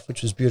wife,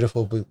 which was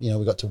beautiful. But,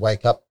 we got to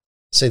wake up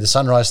see the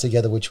sunrise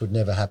together, which would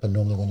never happen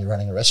normally when you're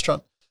running a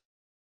restaurant.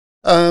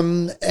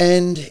 And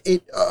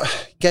it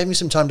gave me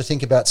some time to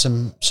think about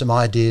some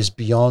ideas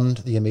beyond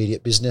the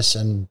immediate business,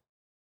 and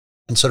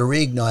sort of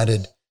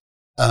reignited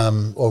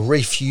or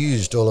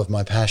refused all of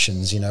my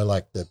passions,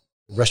 like the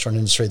restaurant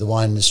industry, the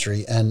wine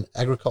industry, and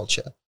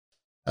agriculture.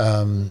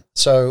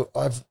 So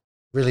I've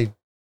really,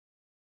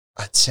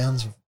 it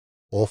sounds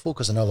awful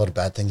because I know a lot of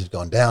bad things have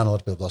gone down. A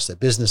lot of people have lost their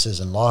businesses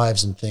and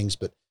lives and things,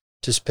 but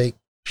to speak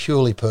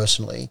purely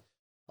personally,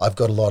 I've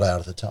got a lot out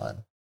of the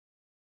time.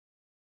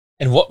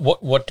 And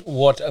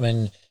what I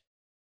mean,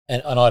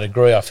 and I'd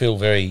agree. I feel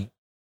very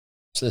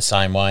the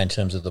same way in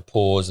terms of the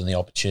pause and the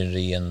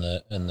opportunity and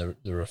the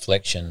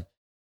reflection.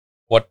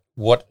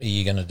 What are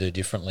you going to do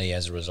differently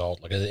as a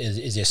result? Like,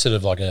 is there sort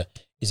of like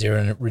is there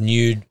a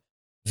renewed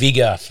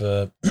vigor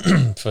for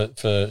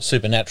for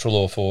Supernatural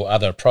or for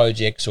other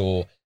projects,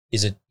 or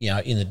is it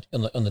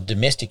on the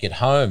domestic at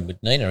home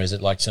with Nina? Is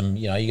it like some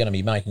you're going to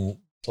be making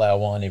flower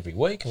wine every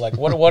week? Like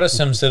what are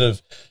some sort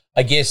of,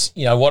 I guess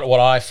what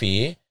I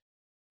fear.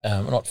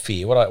 Not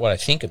fear. What I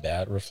think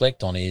about,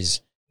 reflect on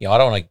is, I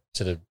don't want to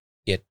sort of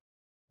get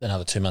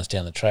another 2 months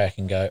down the track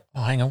and go,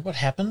 oh, hang on, what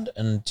happened?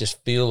 And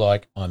just feel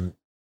like I'm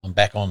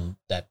back on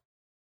that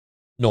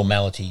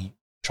normality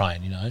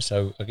train,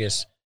 So I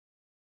guess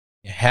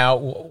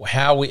how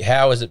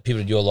has it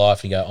pivoted your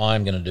life? You go,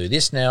 I'm going to do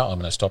this now. I'm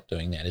going to stop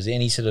doing that. Is there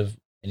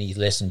any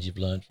lessons you've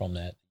learned from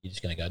that? You're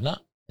just going to go, no,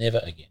 never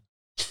again.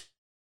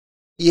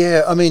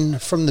 Yeah, I mean,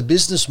 from the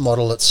business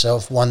model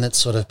itself, one that's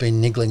sort of been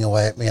niggling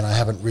away at me and I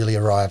haven't really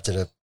arrived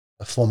at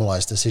a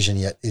formalized decision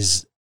yet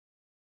is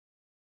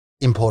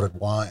imported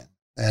wine.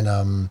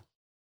 And,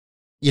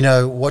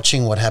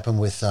 watching what happened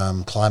with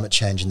climate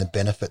change and the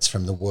benefits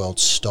from the world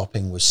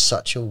stopping was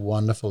such a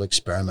wonderful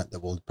experiment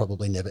that we'll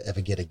probably never,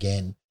 ever get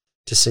again,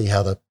 to see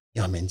how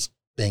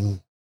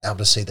being able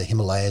to see the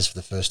Himalayas for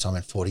the first time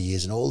in 40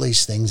 years and all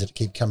these things that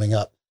keep coming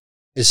up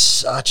is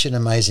such an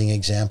amazing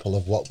example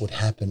of what would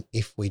happen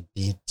if we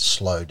did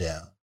slow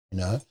down,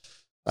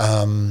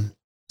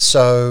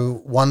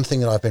 So one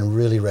thing that I've been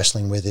really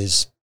wrestling with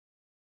is,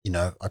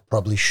 I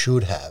probably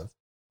should have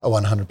a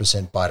 100%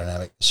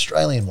 biodynamic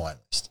Australian wine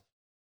list,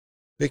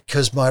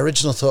 because my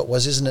original thought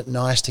was, isn't it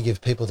nice to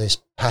give people this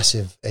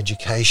passive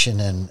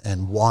education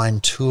and wine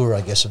tour,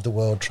 I guess, of the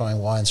world, trying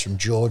wines from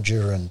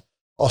Georgia and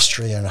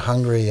Austria and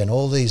Hungary and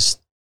all these,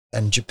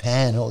 and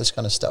Japan, all this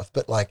kind of stuff.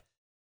 But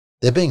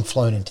they're being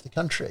flown into the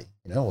country,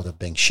 or they're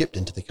being shipped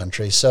into the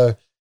country. So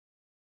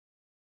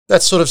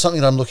that's sort of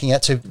something that I'm looking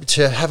at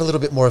to have a little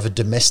bit more of a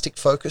domestic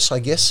focus, I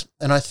guess.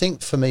 And I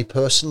think for me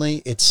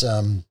personally, it's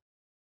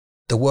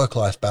the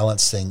work-life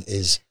balance thing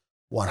is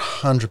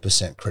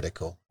 100%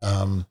 critical.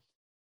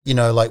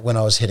 Like when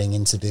I was heading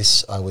into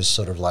this, I was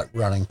sort of like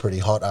running pretty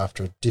hot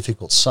after a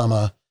difficult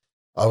summer.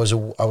 I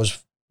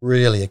was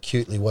really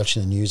acutely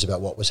watching the news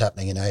about what was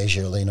happening in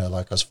Asia.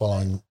 Like I was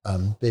following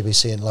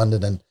BBC in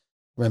London, and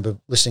remember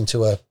listening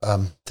to a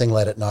thing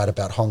late at night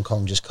about Hong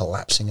Kong just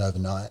collapsing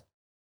overnight,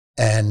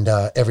 and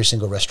every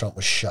single restaurant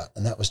was shut,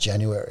 and that was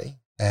January,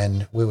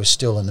 and we were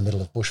still in the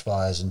middle of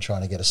bushfires and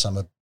trying to get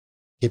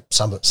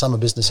summer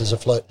businesses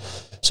afloat.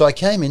 So I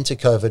came into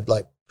COVID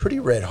like pretty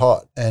red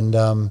hot, and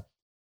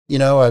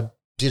I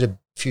did a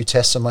few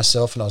tests on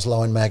myself, and I was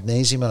low in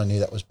magnesium, and I knew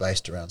that was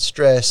based around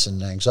stress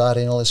and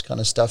anxiety and all this kind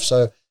of stuff.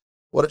 So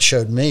what it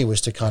showed me was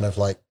to kind of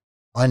like,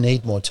 I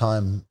need more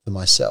time for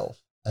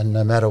myself. And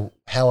no matter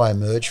how I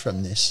emerge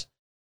from this,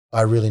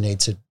 I really need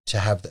to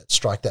have that,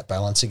 strike that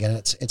balance again.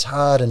 It's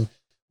hard, and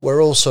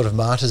we're all sort of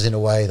martyrs in a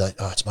way that,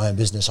 it's my own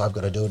business, I've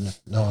got to do it, and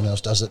if no one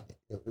else does it,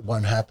 it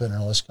won't happen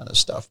and all this kind of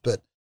stuff.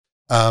 But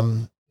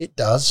it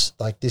does.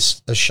 Like,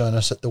 this has shown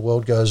us that the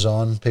world goes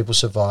on, people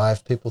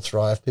survive, people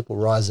thrive, people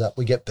rise up,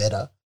 we get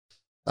better.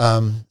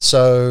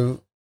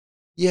 So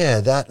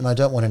yeah, that, and I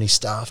don't want any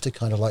staff to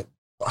kind of like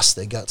bust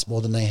their guts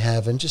more than they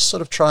have, and just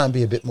sort of try and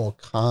be a bit more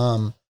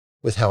calm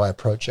with how I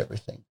approach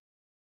everything.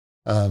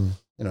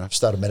 I've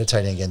started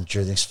meditating again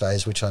during this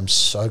phase, which I'm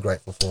so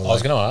grateful for. I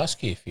was going to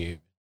ask you if you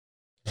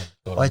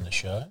got on the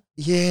show.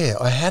 Yeah,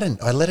 I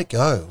hadn't. I let it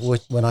go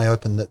when I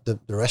opened the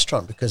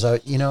restaurant, because I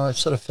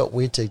sort of felt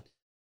weird to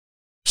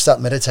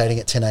start meditating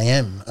at 10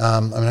 a.m.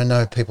 I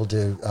know people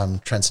do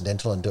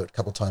Transcendental and do it a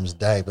couple of times a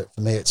day, but for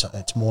me,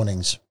 it's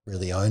mornings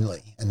really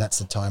only, and that's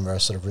the time where I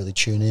sort of really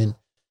tune in.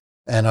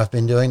 And I've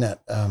been doing that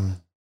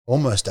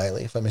almost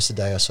daily. If I miss a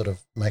day, I sort of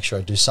make sure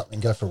I do something,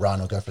 go for a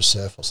run or go for a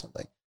surf or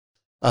something.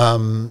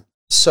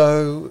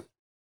 So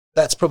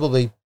that's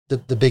probably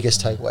the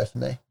biggest takeaway for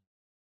me.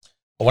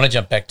 I want to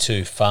jump back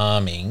to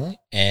farming,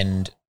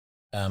 and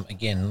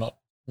again,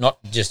 not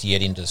just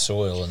yet into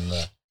soil and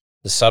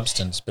the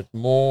substance, but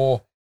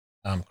more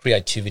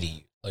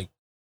creativity. Like,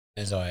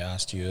 as I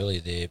asked you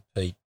earlier there,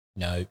 Pete,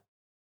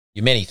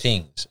 you're many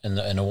things, and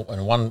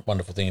one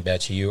wonderful thing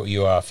about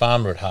you are a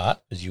farmer at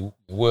heart, because you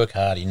work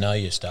hard, you know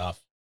your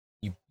stuff,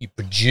 you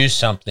produce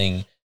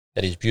something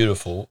that is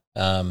beautiful.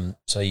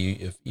 So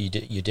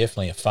you're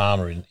definitely a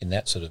farmer in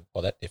that sort of,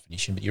 by that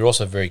definition, but you're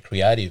also very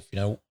creative.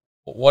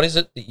 What is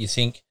it that you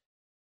think?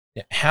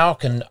 How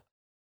can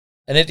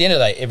And at the end of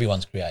the day,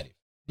 everyone's creative.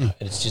 And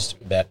it's just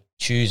about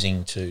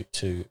choosing to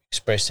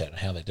express that and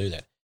how they do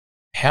that.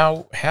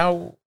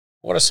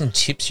 What are some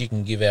tips you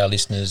can give our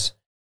listeners,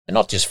 and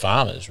not just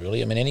farmers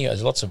really? I mean,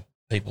 there's lots of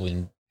people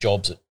in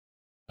jobs that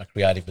are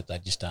creative, but they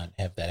just don't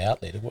have that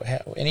outlet.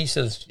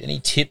 Any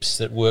tips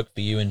that work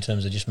for you in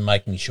terms of just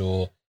making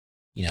sure,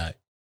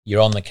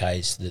 you're on the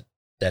case that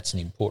that's an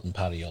important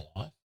part of your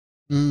life?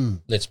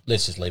 Let's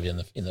just leave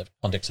it in the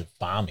context of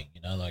farming.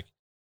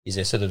 Is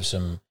there sort of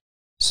some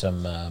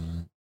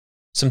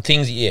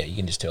things you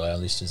can just tell our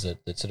listeners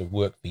that sort of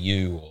work for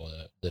you or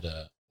that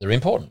are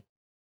important?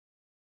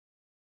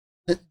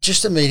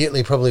 Just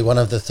immediately, probably one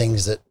of the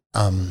things that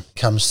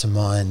comes to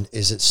mind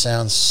is it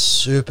sounds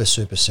super,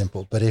 super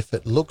simple, but if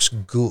it looks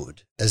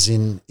good, as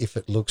in if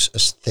it looks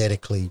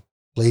aesthetically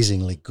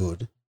pleasingly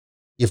good,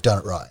 you've done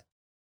it right.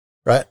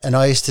 Right? And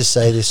I used to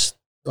say this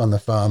on the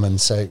farm and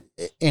say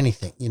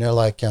anything,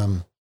 like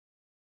a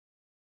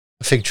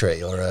fig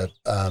tree or a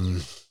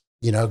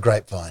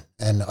grapevine.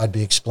 And I'd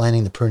be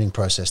explaining the pruning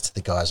process to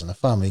the guys on the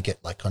farm. We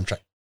get like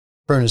contract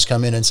pruners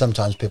come in, and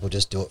sometimes people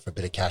just do it for a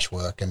bit of cash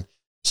work, and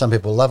some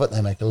people love it.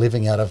 They make a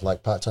living out of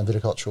like part-time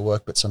viticultural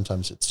work, but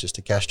sometimes it's just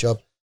a cash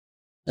job.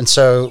 And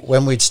so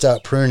when we'd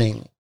start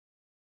pruning,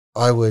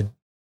 I would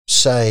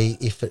say,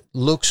 if it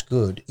looks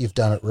good, you've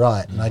done it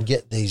right. And I'd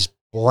get these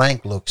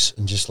blank looks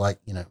and just like,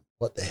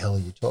 what the hell are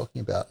you talking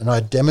about? And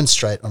I'd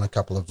demonstrate on a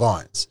couple of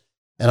vines.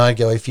 And I'd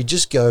go, if you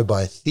just go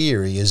by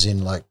theory, as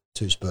in like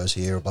 2 spurs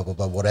here or blah, blah,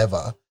 blah,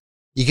 whatever,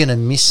 you're going to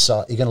miss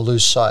sight, you're going to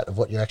lose sight of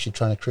what you're actually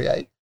trying to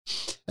create.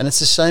 And it's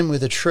the same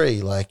with a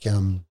tree, like,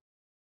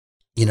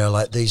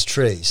 like these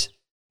trees,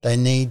 they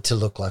need to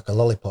look like a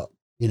lollipop,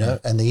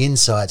 and the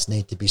insides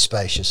need to be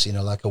spacious,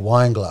 like a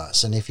wine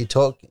glass. And if you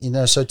talk,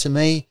 so to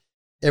me,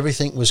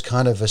 everything was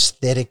kind of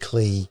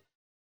aesthetically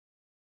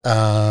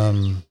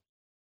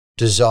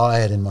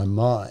desired in my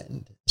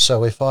mind.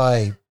 So if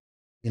I,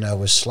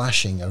 was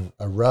slashing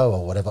a row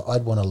or whatever,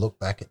 I'd want to look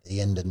back at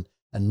the end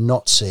and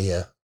not see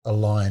a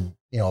line,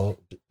 a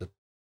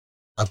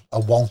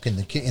wonk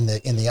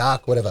in the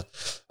arc, whatever.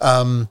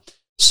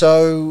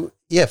 So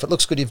yeah, if it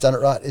looks good, you've done it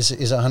right is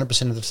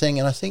 100% of the thing.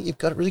 And I think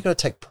you've really got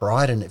to take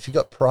pride in it. If you've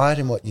got pride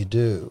in what you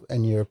do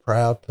and you're a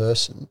proud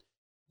person,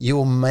 you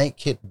will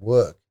make it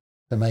work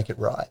to make it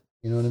right.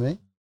 You know what I mean?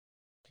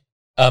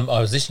 I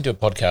was listening to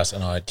a podcast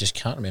and I just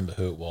can't remember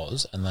who it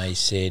was, and they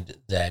said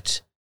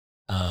that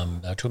they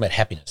were talking about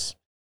happiness,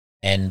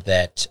 and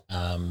that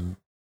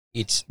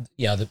it's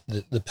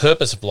the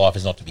purpose of life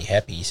is not to be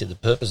happy. He said the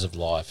purpose of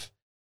life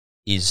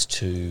is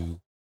to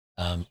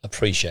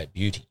appreciate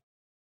beauty.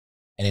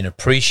 And in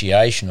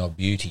appreciation of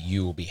beauty,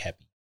 you will be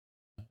happy.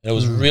 And it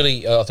was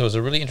really, I thought it was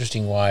a really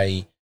interesting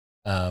way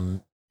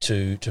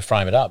to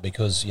frame it up,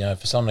 because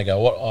for someone to go,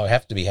 "What I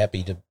have to be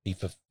happy to be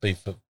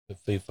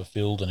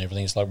fulfilled and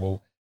everything," it's like,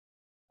 well,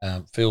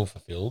 feel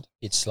fulfilled.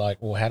 It's like,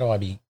 well, how do I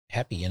be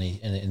happy? And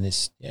in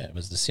this, it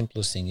was the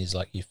simplest thing is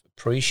like if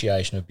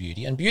appreciation of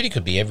beauty, and beauty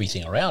could be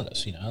everything around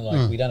us. We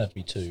don't have to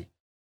be too,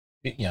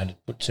 to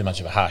put too much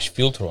of a harsh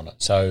filter on it.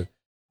 So.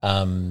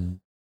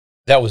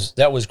 That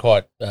was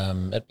quite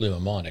that blew my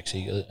mind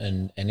actually,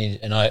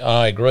 and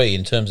I agree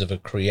in terms of a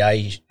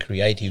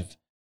creative,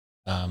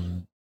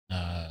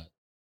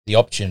 the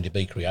opportunity to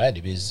be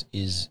creative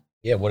is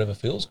whatever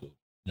feels good,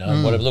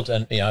 whatever looks,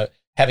 and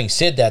having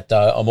said that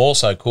though, I'm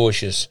also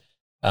cautious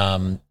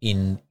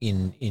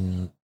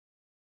in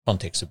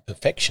context of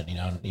perfection.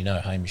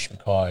 Hamish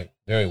Mackay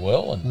very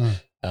well,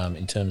 and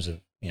in terms of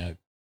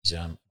he's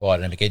a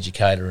biodynamic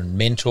educator and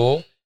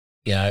mentor,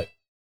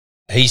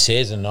 he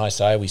says, and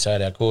we say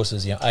at our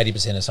courses,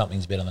 80% of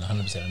something's better than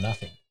 100% of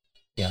nothing.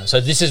 So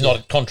this is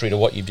not contrary to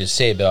what you've just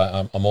said,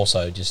 but I'm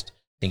also just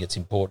think it's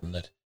important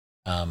that,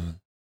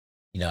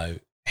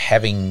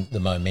 having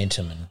the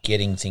momentum and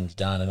getting things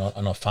done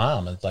on a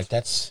farm, it's like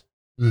that's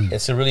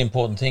a really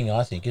important thing,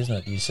 I think, isn't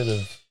it? You sort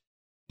of,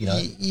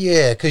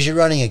 Yeah, because you're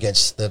running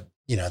against the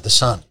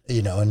sun,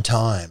 and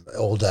time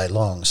all day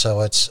long.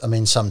 So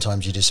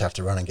sometimes you just have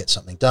to run and get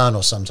something done,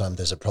 or sometimes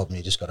there's a problem,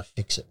 you just got to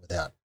fix it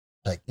without,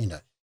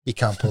 you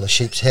can't pull a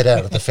sheep's head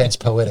out of the fence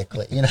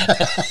poetically,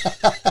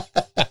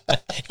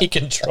 You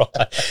can try.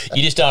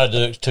 You just don't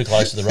do it too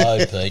close to the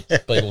road, Pete.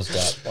 People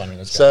start wondering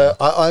what's going on. So,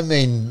 I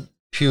mean,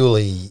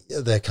 purely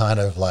they're kind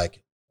of like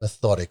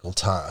methodical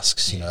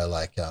tasks,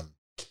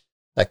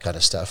 that kind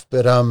of stuff.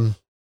 But,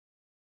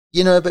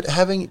 but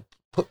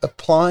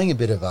applying a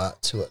bit of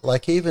art to it,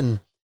 like even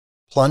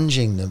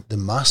plunging the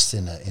must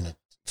in a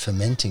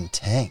fermenting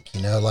tank,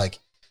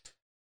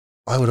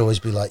 I would always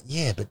be like,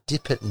 yeah, but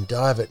dip it and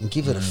dive it and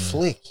give it a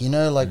flick,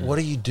 what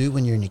do you do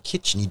when you're in your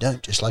kitchen? You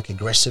don't just like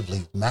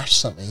aggressively mash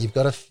something. You've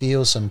got to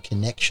feel some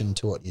connection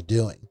to what you're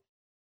doing.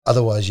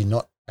 Otherwise, you're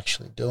not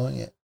actually doing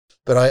it.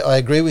 But I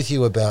agree with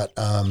you about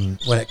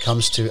when it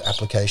comes to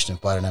application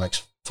of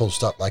biodynamics, full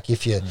stop. Like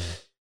if you're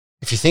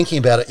thinking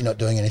about it, you're not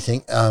doing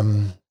anything.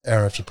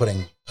 Or if you're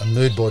putting a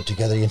mood board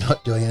together, you're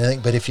not doing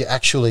anything. But if you're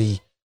actually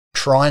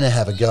trying to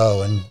have a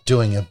go and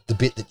doing the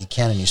bit that you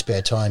can in your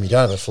spare time, you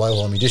don't have a flow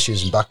horn, you're just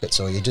using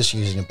buckets, or you're just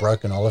using a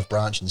broken olive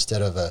branch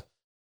instead of a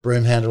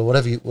broom handle,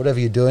 whatever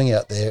you're doing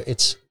out there,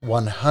 it's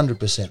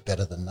 100%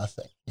 better than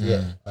nothing.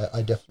 Yeah,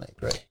 I definitely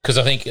agree. Because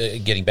I think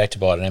getting back to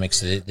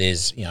biodynamics,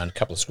 there's a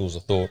couple of schools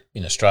of thought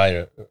in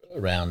Australia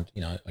around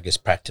I guess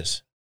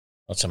practice,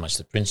 not so much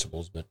the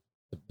principles, but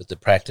the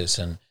practice.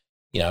 And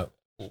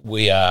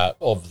we are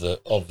of the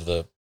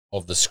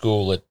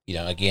school that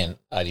again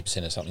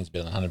 80% of something's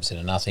better than 100%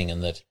 of nothing,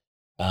 and that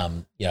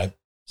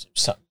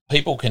some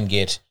people can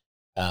get.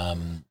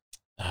 And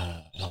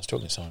I was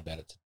talking to someone about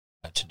it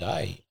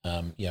today.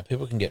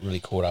 People can get really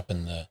caught up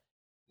in the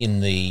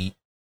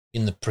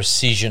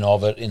precision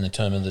of it, in the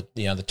term of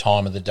the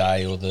time of the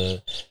day, or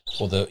the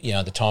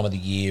time of the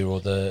year, or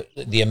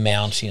the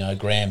amount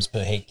grams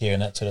per hectare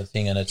and that sort of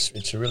thing. And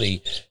it's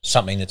really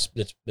something that's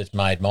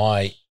made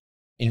my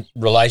in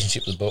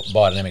relationship with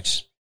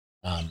biodynamics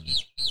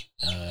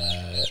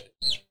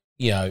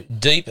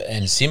deep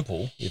and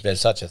simple, if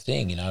there's such a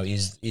thing,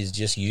 is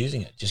just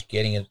using it, just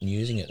getting it and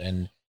using it,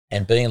 and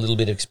being a little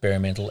bit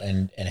experimental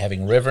and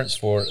having reverence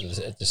for it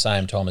at the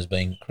same time as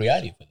being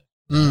creative with it.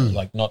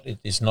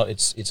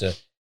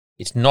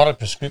 It's not a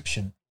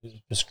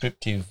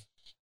prescriptive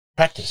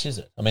practice, is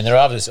it? I mean, there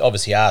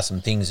obviously are some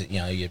things that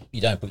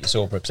you don't put your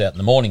soil preps out in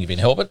the morning if you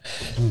can help it,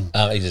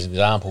 as an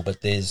example.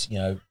 But there's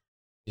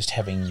just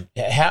having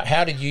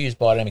how did you use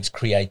biodynamics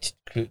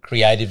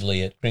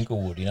creatively at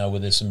Crinklewood? Were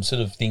there some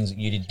sort of things that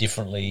you did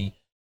differently?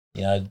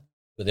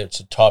 Whether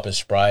it's a type of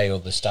spray or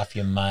the stuff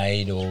you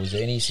made, or was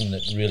there anything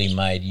that really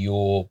made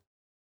your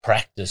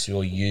practice,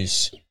 your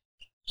use,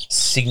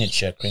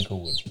 signature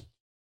Crinklewood?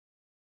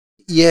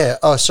 Yeah.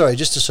 Oh, sorry.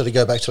 Just to sort of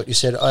go back to what you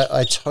said,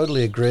 I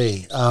totally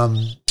agree.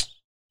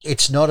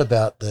 It's not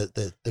about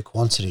the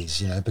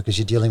quantities, because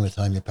you're dealing with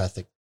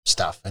homeopathic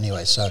stuff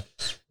anyway. So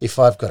if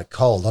I've got a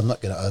cold, I'm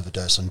not going to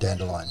overdose on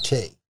dandelion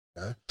tea.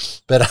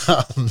 But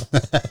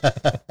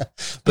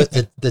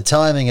the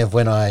timing of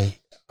when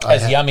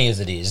yummy as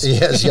it is.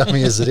 Yeah, as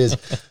yummy as it is.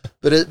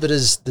 But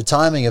as the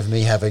timing of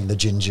me having the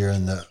ginger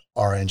and the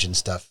orange and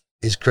stuff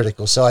is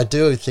critical. So I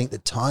do think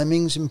that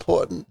timing's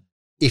important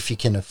if you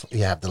can,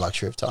 you have the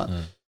luxury of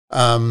time.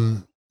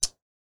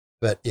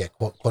 But yeah,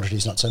 quantity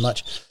is not so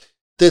much.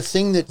 The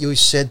thing that you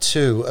said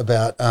too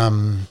about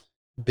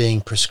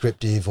being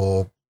prescriptive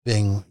or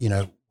being,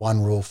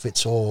 one rule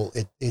fits all,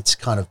 it's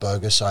kind of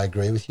bogus. I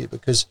agree with you,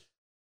 because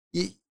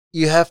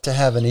you have to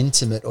have an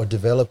intimate or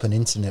develop an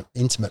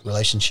intimate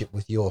relationship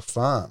with your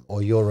farm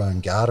or your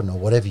own garden or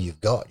whatever you've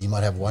got. You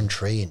might have one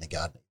tree in the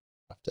garden,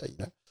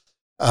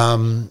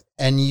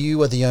 and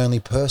you are the only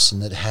person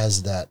that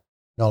has that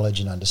knowledge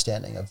and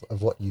understanding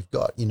of what you've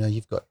got.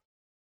 You've got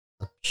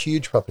a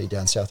huge property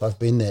down south. I've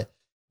been there.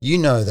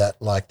 That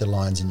like the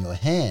lines in your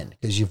hand,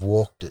 because you've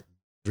walked it,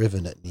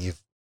 driven it, and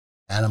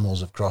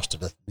animals have crossed it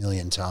 1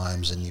 million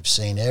times, and you've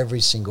seen every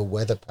single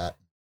weather pattern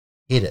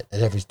hit it at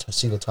every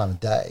single time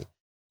of day.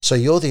 So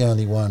you're the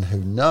only one who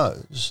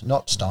knows,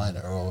 not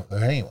Steiner or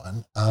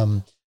anyone,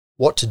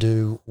 what to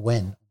do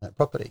when on that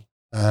property.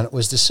 And it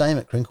was the same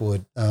at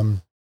Crinklewood,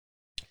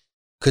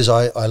 because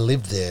I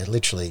lived there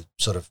literally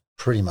sort of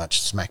pretty much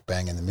smack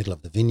bang in the middle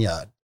of the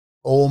vineyard.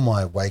 All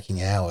my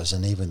waking hours,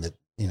 and even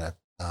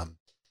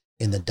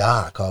in the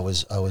dark, I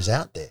was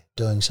out there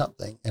doing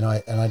something, and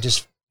I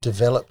just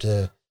developed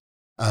a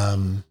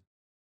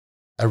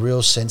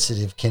real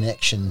sensitive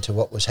connection to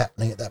what was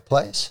happening at that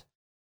place.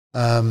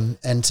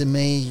 And to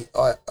me,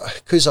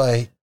 because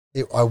I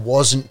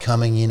wasn't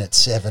coming in at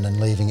 7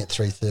 and leaving at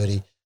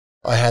 3:30,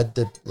 I had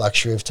the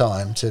luxury of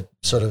time to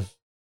sort of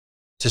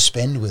to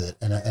spend with it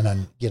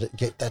and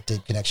get that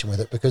deep connection with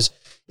it. Because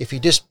if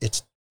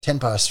it's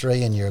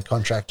 3:10 and you're a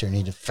contractor and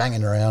you're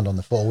fanging around on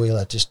the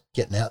 4-wheeler, just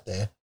getting out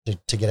there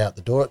to get out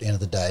the door at the end of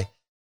the day,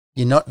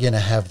 you're not going to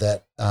have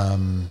that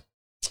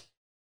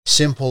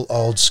simple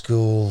old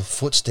school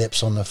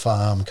footsteps on the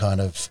farm kind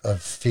of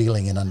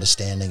feeling and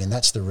understanding. And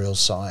that's the real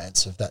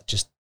science of that,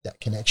 just that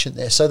connection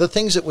there. So the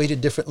things that we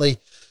did differently,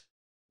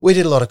 we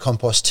did a lot of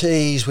compost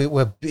teas. We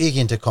were big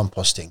into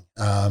composting.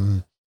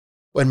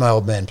 When my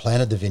old man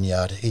planted the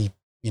vineyard, he,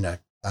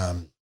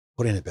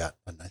 put in about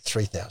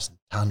 3,000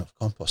 ton of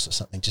compost or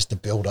something just to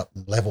build up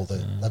and level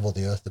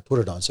the earth to put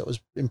it on. So it was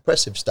an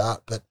impressive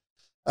start, but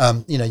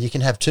you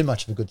can have too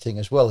much of a good thing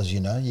as well, as you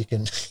know. You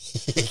can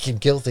you can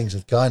kill things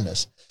with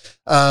kindness.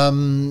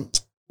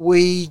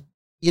 We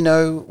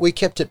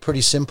kept it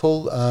pretty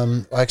simple.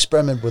 I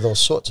experimented with all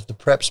sorts of the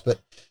preps, but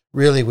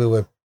really we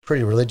were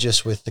pretty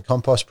religious with the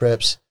compost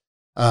preps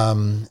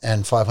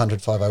and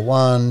 500,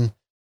 501.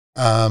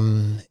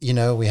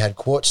 We had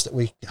quartz that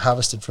we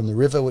harvested from the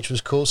river, which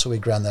was cool, so we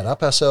ground that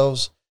up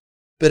ourselves.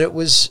 But it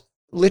was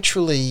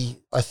literally,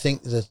 I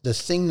think that the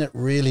thing that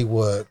really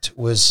worked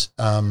was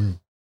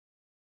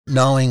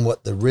knowing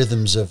what the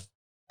rhythms of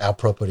our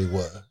property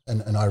were,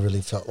 and I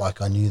really felt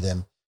like I knew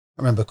them.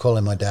 I remember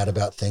calling my dad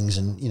about things,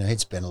 and he'd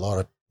spent a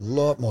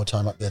lot more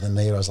time up there than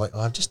me. I was like,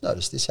 I've just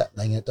noticed this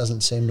happening, and it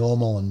doesn't seem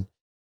normal. And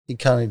he'd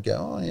kind of go,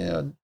 oh yeah,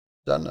 I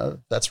don't know if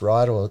that's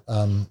right, or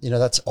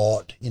that's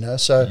odd.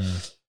 So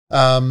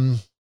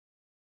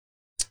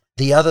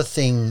the other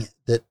thing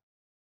that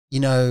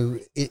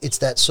it's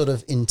that sort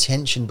of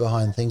intention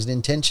behind things. And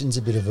intention's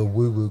a bit of a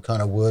woo-woo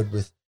kind of word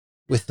with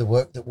the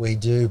work that we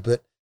do,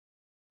 but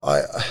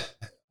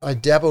I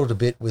dabbled a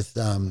bit with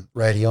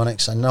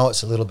radionics. I know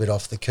it's a little bit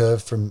off the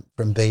curve from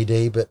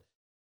BD, but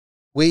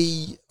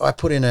I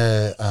put in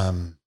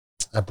a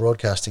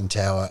broadcasting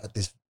tower at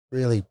this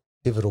really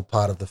pivotal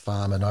part of the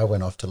farm, and I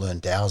went off to learn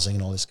dowsing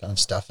and all this kind of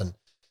stuff. And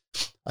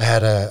I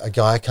had a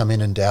guy come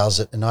in and dowse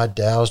it, and I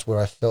dowsed where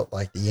I felt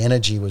like the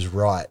energy was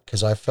right,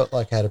 because I felt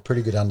like I had a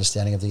pretty good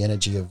understanding of the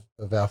energy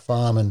of our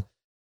farm. And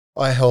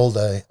I held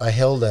a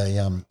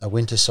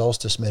winter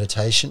solstice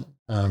meditation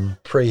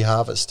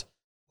pre-harvest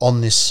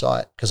on this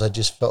site, because I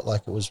just felt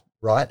like it was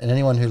right. And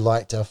anyone who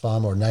liked our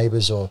farm, or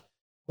neighbours or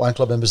wine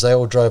club members, they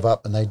all drove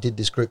up and they did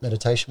this group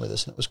meditation with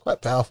us, and it was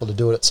quite powerful to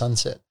do it at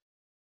sunset.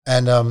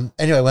 And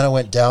anyway, when I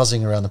went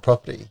dowsing around the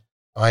property,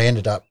 I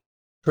ended up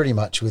pretty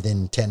much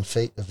within 10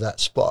 feet of that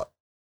spot,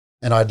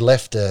 and I'd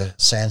left a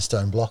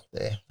sandstone block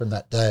there from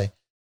that day.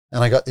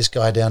 And I got this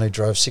guy down who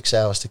drove 6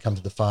 hours to come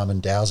to the farm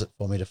and dowse it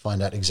for me to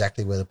find out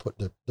exactly where to put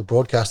the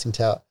broadcasting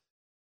tower.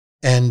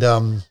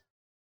 And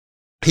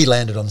he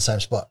landed on the same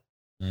spot.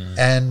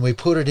 And we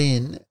put it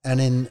in, and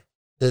in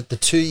the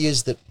 2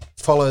 years that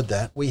followed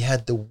that, we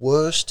had the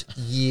worst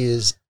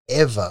years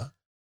ever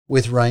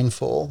with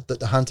rainfall that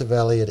the Hunter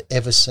Valley had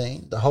ever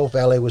seen. The whole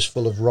valley was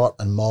full of rot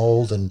and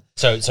mold, and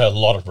so a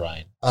lot of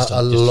rain.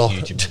 A lot,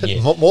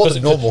 more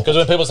than normal. Because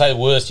when people say the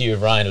worst year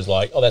of rain, it was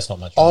like, oh, that's not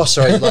much. Oh,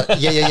 sorry,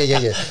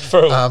 yeah.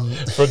 For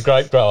a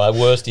grape grower,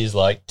 worst is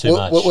like too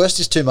much. Worst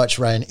is too much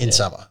rain in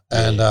summer,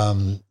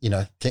 and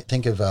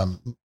think of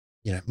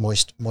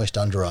moist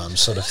underarms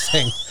sort of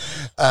thing.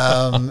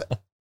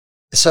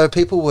 So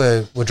people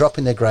were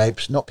dropping their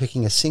grapes, not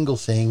picking a single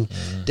thing,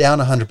 down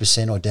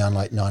 100% or down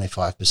like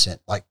 95%,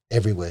 like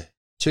everywhere,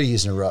 2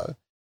 years in a row.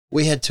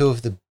 We had two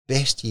of the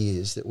best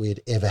years that we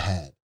had ever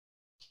had.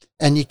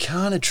 And you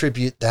can't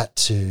attribute that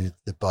to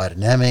the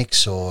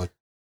biodynamics or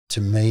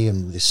to me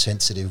and this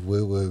sensitive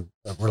woo-woo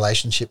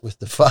relationship with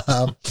the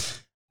farm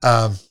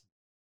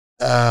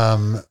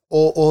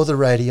or the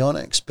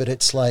radionics, but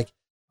it's like,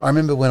 I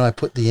remember when I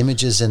put the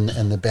images and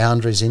the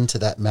boundaries into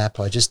that map,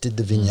 I just did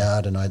the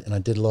vineyard and I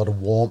did a lot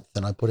of warmth,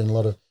 and I put in a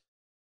lot of,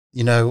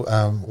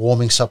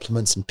 warming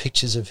supplements and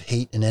pictures of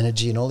heat and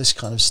energy and all this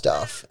kind of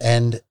stuff.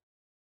 And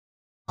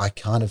I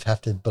kind of have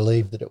to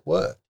believe that it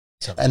worked.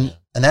 And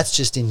that's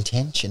just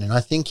intention. And I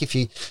think if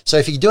you're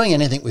doing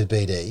anything with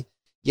BD,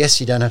 yes,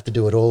 you don't have to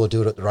do it all or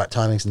do it at the right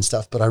timings and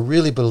stuff, but I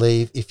really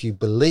believe if you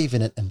believe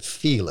in it and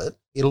feel it,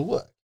 it'll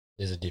work.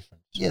 There's a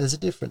difference. Yeah, there's a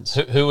difference.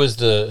 Who was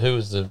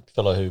the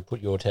fellow who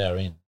put your tower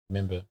in?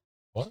 Remember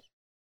what?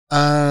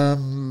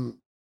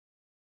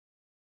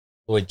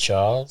 Lloyd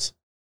Charles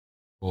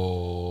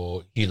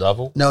or Hugh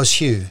Lovell? No, it was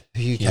Hugh.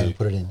 Hugh came and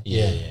put it in.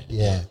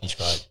 Yeah. He's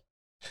great.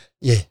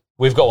 Yeah.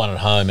 We've got one at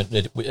home,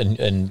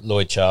 and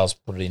Lloyd Charles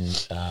put it in.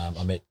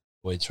 I met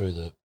Lloyd through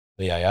the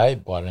BAA,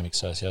 Biodynamic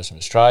Association of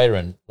Australia,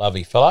 and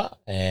lovely fella.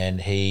 And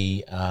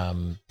he,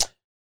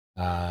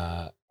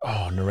 Naranda,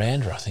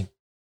 I think.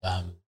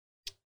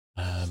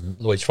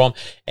 Lloyd's from,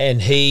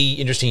 and he,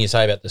 interesting you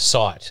say about the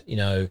site.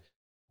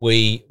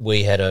 We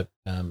had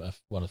one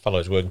of the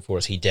fellows working for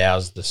us. He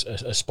dowsed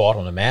a spot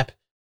on a map.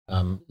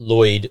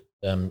 Lloyd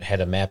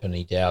had a map and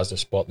he dowsed a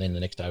spot. And then the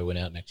next day we went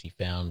out and actually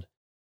found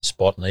a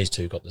spot, and these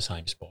two got the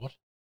same spot.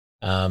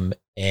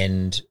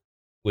 And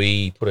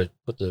we put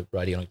the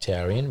radionic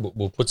tower in.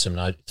 We'll put some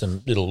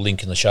little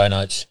link in the show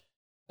notes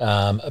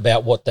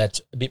about what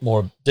that's, a bit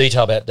more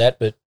detail about that,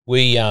 but.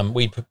 We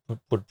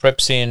put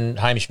preps in.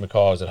 Hamish Mackay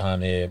was at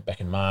home there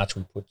back in March.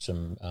 We put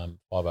some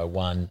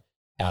 501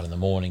 out in the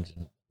mornings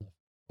and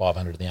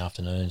 500 in the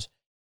afternoons.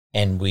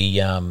 And we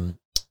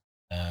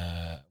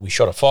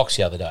shot a fox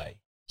the other day.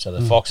 So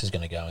the fox is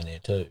going to go in there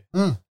too.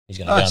 He's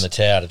going to go in the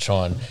tower to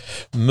try and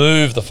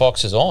move the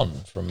foxes on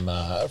from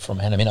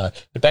Hanamino.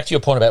 But back to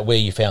your point about where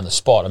you found the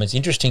spot. I mean, it's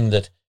interesting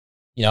that,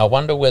 I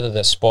wonder whether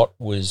that spot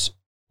was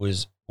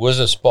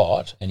a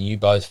spot and you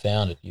both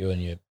found it, you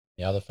and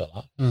the other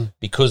fella,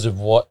 because of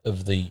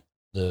the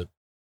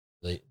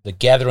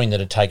gathering that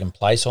had taken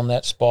place on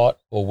that spot,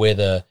 or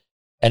whether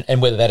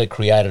whether that had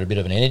created a bit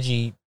of an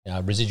energy,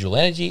 residual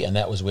energy, and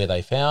that was where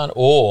they found,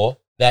 or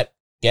that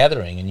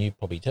gathering, and you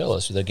probably tell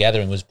us, the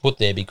gathering was put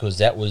there because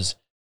that was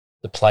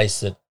the place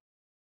that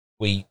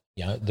we,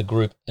 the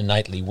group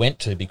innately went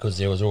to because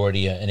there was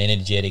already an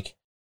energetic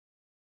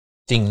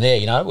thing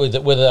there, whether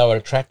they were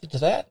attracted to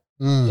that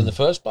in the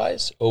first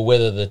place, or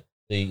whether the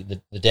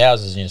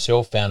dowsers in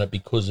yourself found it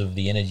because of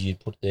the energy you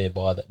put there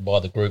by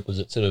the group. Was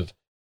it sort of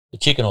the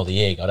chicken or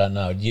the egg? I don't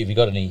know. Have you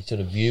got any sort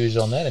of views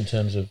on that in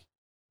terms of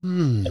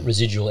that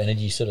residual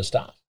energy sort of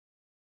stuff?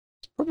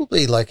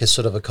 Probably like a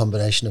sort of a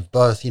combination of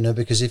both,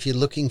 because if you're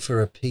looking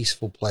for a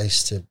peaceful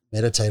place to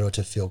meditate or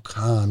to feel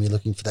calm, you're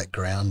looking for that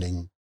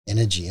grounding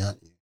energy,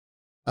 aren't you?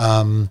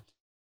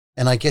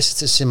 And I guess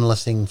it's a similar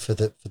thing for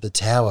the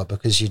tower,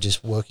 because you're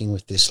just working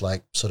with this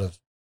like sort of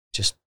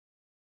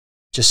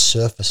just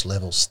surface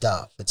level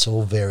stuff. It's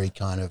all very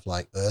kind of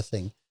like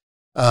earthing.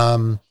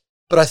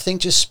 But But I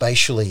think just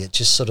spatially, it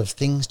just sort of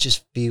things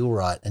just feel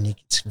right, and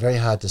it's very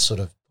hard to sort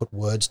of put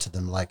words to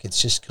them. Like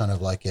it's just kind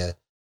of like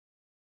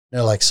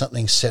like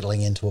something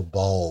settling into a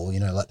bowl.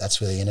 Like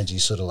that's where the energy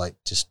sort of like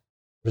just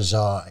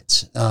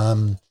resides.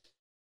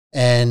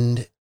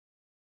 And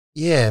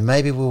yeah,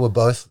 maybe we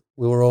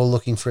were all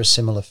looking for a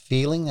similar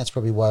feeling. That's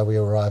probably why we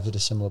arrived at a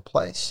similar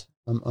place.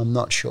 I'm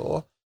not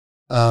sure.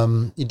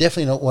 You're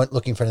definitely weren't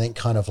looking for anything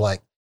kind of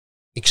like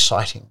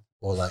exciting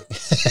or like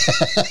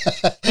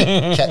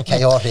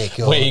chaotic.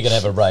 Or, where you're going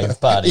to have a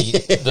rave party,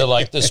 Yeah.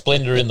 the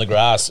splendor in the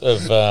grass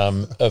of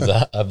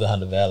the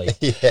Hunter Valley.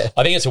 Yeah.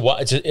 I think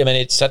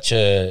it's such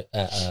an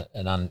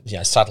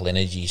subtle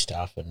energy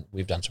stuff, and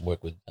we've done some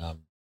work with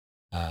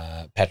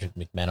Patrick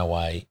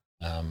McManaway,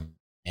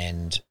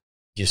 and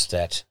just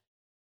that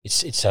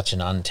it's such an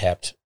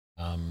untapped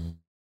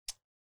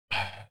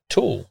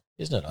tool,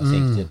 isn't it? I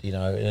think that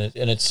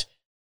and it's,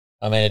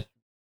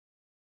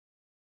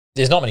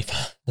 there's not many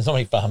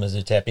farmers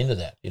who tap into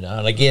that, and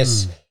I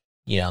guess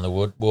in the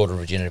world of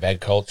regenerative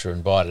agriculture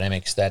and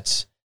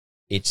biodynamics,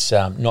 it's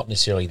not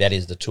necessarily that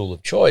is the tool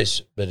of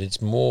choice, but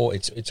it's more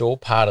it's all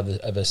part of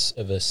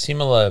a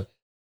similar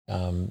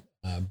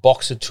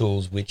box of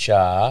tools, which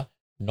are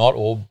not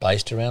all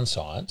based around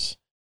science,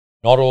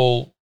 not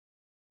all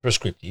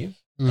prescriptive,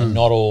 and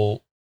not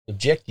all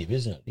objective,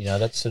 isn't it?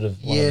 That's sort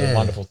of one of the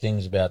wonderful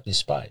things about this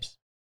space.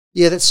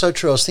 Yeah, that's so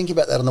true. I was thinking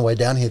about that on the way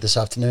down here this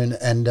afternoon,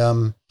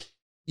 and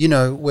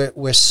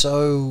we're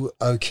so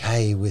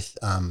okay with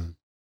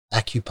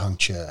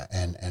acupuncture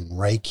and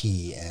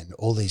Reiki and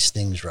all these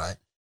things, right?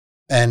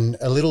 And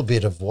a little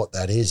bit of what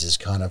that is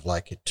kind of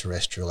like a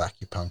terrestrial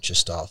acupuncture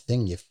style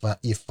thing.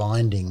 You're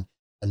finding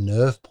a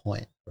nerve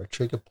point or a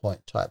trigger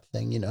point type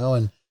thing,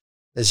 and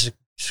there's a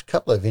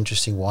couple of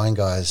interesting wine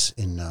guys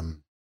in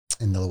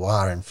the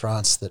Loire in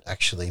France that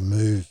actually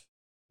move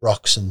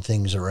rocks and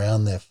things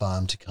around their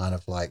farm to kind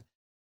of like,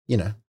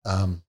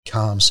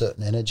 calm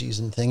certain energies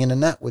and thing.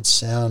 And that would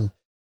sound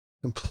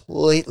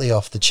completely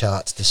off the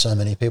charts to so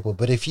many people.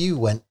 But if you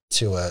went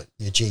to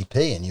your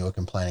GP and you were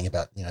complaining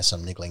about,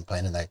 some niggling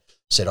pain, and they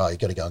said, oh, you've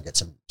got to go and get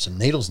some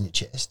needles in your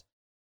chest,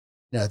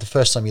 the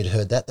first time you'd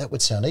heard that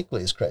would sound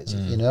equally as crazy,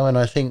 And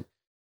I think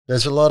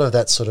there's a lot of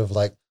that sort of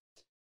like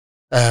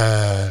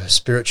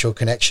spiritual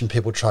connection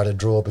people try to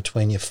draw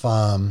between your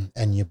farm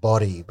and your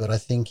body. But I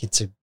think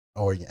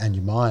and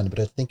your mind, but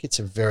I think it's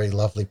a very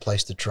lovely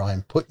place to try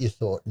and put your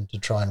thought and to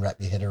try and wrap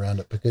your head around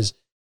it, because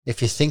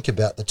if you think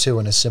about the two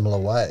in a similar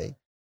way,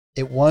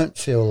 it won't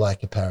feel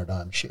like a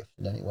paradigm shift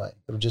in any way.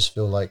 It'll just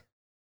feel like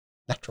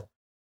natural.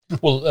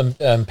 Well,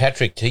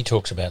 Patrick, he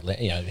talks about,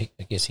 I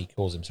guess he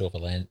calls himself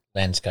a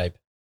landscape.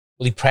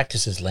 Well, he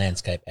practices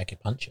landscape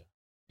acupuncture.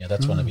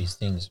 That's one of his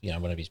things,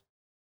 one of his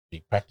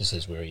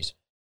practices where he's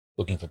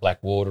looking for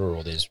black water,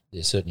 or there's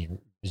certain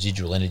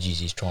residual energies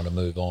he's trying to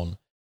move on.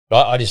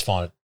 But I just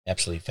find it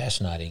absolutely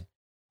fascinating.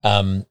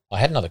 I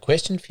had another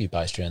question for you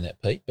based around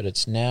that, Pete, but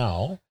it's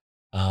now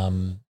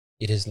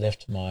it has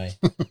left my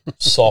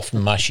soft,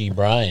 mushy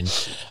brain.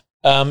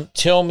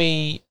 Tell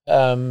me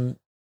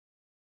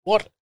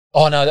what?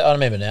 Oh no, I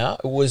remember now.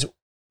 It was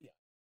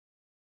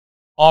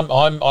I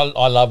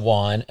love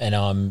wine, and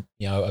I'm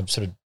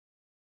sort of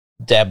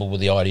dabbled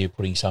with the idea of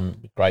putting some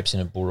grapes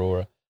in a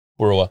Burra,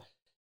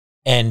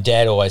 and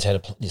Dad always had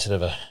a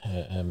sort of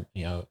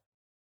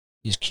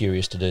he's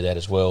curious to do that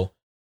as well.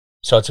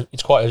 So it's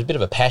a bit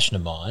of a passion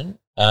of mine.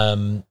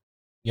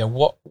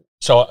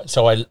 So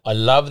I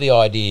love the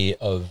idea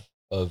of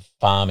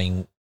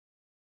farming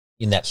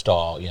in that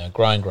style,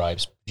 growing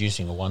grapes,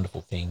 producing a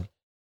wonderful thing.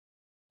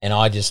 And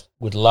I just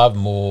would love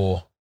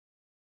more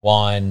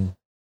wine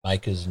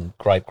makers and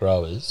grape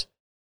growers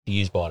to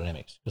use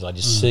biodynamics, because I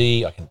just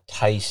see, I can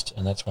taste,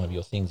 and that's one of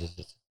your things, is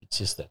it's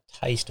just the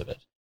taste of it.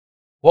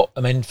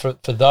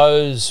 For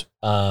those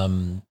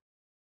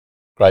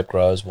grape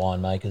growers,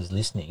 winemakers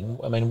listening,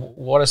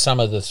 what are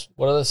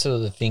the sort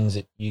of the things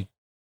that you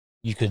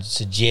could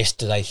suggest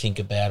that they think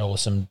about, or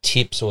some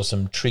tips or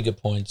some trigger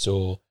points,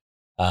 or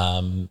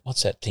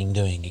what's that thing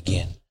doing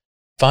again?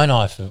 Phone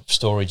eye for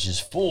storage is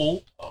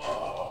full.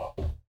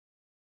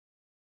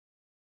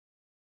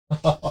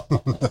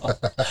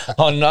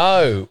 Oh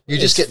no! You're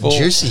just getting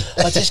juicy.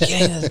 I just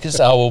getting because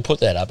we'll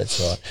put that up. It's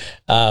right.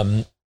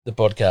 The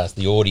podcast,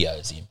 the audio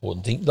is the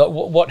important thing.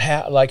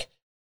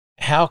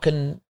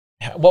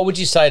 What would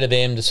you say to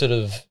them to sort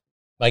of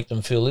make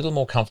them feel a little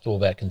more comfortable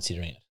about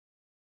considering it?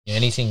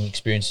 Anything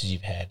experiences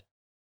you've had?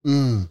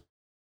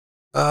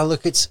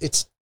 Look,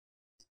 it's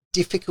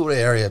difficult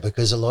area,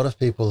 because a lot of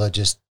people are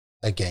just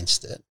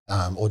against it,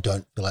 or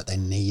don't feel like they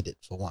need it,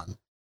 for one.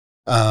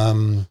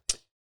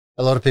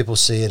 A lot of people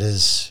see it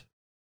as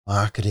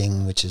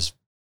marketing, which is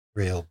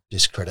real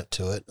discredit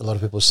to it. A lot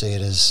of people see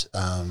it as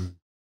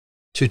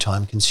too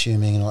time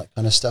consuming and all that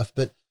kind of stuff.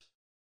 But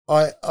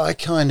I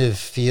kind of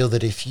feel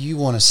that if you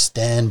want to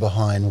stand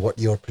behind what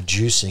you're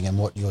producing and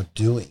what you're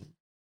doing,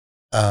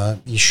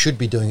 you should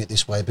be doing it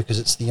this way, because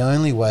it's the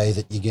only way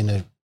that you're going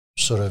to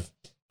sort of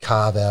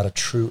carve out a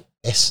true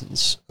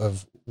essence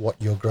of what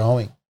you're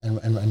growing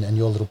and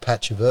your little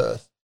patch of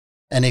earth.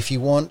 And if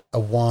you want a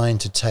wine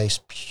to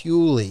taste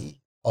purely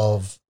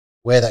of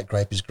where that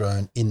grape is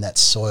grown in that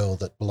soil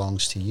that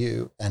belongs to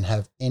you and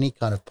have any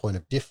kind of point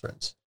of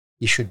difference,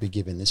 you should be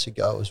giving this a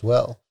go as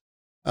well.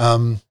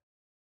 And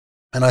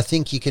I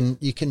think you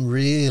can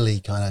really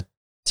kind of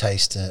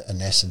taste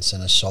an essence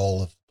and a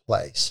soul of the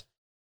place.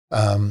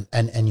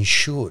 And you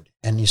should.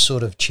 And you're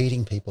sort of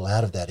cheating people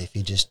out of that if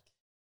you just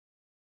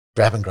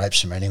grabbing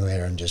grapes from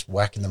anywhere and just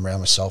whacking them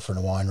around with sulfur in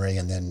a winery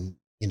and then,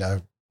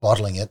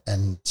 bottling it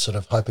and sort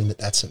of hoping that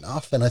that's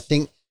enough. And I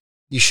think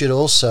you should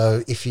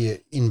also, if you're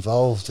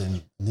involved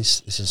in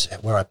this is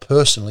where I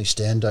personally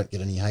stand, don't get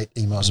any hate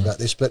emails about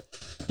this, but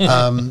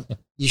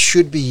you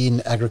should be in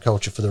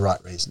agriculture for the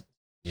right reason.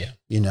 Yeah.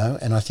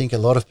 And I think a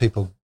lot of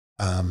people,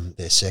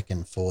 their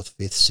second, fourth,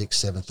 fifth, sixth,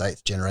 seventh,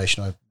 eighth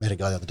generation. I met a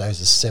guy the other day who's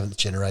a seventh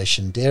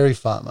generation dairy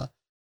farmer.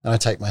 And I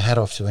take my hat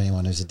off to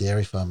anyone who's a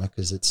dairy farmer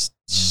because it's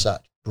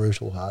such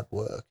brutal hard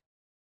work.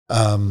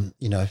 I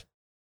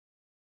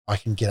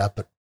can get up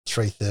at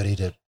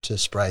 3:30 to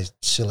spray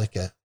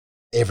silica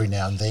every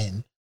now and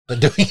then, but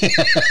doing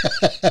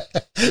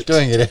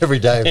it every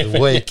day of the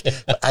week,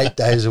 8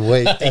 days a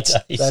week,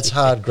 that's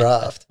hard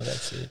graft.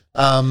 That's it.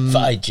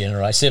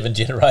 For 7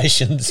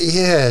 generations.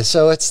 Yeah,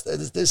 so it's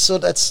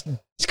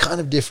kind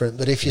of different.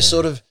 But if you're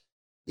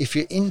if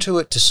you're into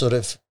it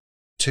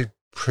to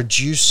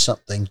produce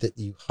something that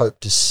you hope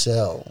to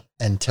sell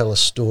and tell a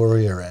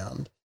story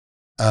around,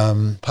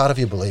 part of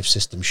your belief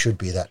system should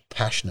be that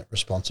passionate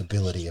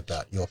responsibility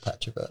about your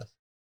patch of earth.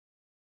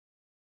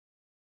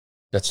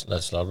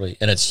 That's lovely,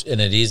 and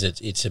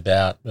it's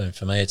about,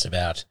 for me, it's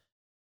about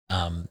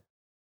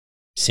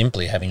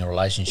simply having a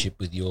relationship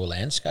with your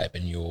landscape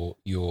and the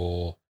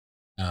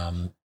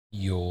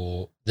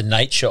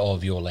nature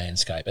of your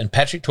landscape. And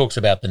Patrick talks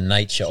about the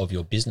nature of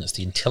your business,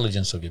 the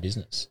intelligence of your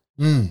business.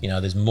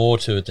 There's more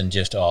to it than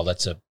just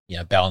that's a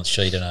balance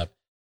sheet and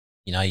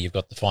you've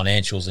got the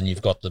financials and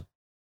you've got the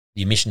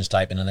emission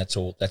statement and that's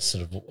all. That's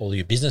sort of all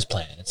your business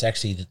plan. It's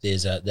actually that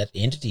there's that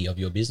entity of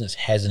your business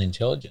has an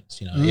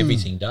intelligence.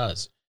 Everything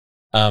does.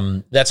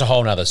 That's a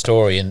whole nother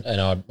story, and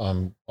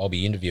I'll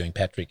be interviewing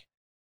Patrick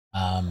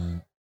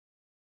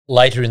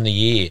later in the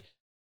year.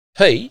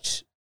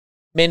 Pete,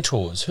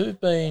 mentors.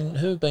 Who've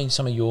been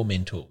some of your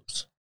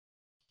mentors?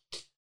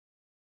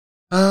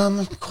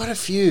 Quite a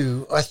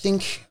few. I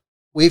think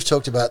we've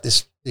talked about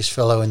this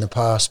fellow in the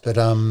past, but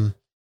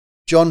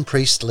John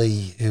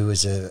Priestley, who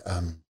is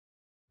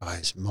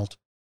he's a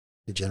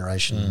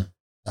multi-generation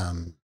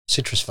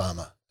citrus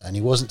farmer, and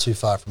he wasn't too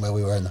far from where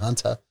we were in the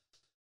Hunter.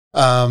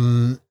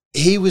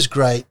 He was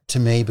great to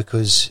me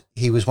because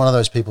he was one of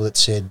those people that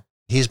said,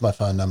 here's my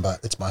phone number,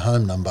 it's my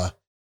home number,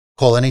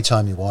 call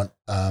anytime you want.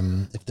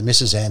 If the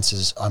missus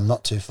answers, I'm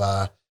not too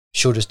far,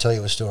 she'll just tell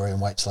you a story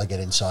and wait till I get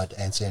inside to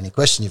answer any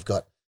question you've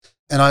got.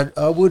 And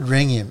I would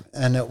ring him,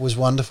 and it was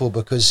wonderful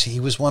because he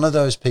was one of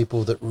those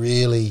people that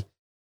really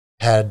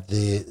had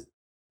the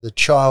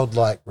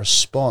childlike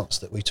response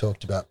that we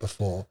talked about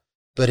before,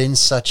 but in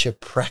such a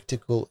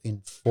practical,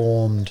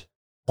 informed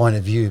point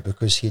of view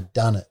because he'd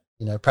done it.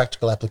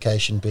 Practical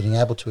application, being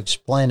able to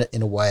explain it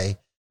in a way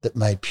that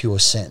made pure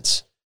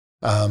sense.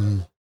 He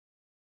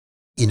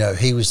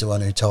was the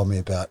one who told me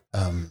about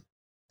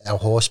our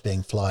horse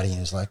being flighty, and he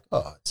was like,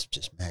 it's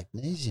just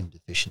magnesium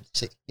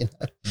deficiency.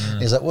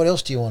 He's like, what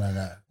else do you want to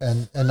know?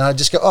 And I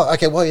just go,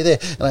 okay, while you're there.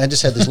 And I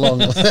just had this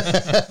long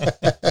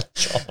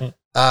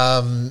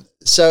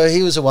so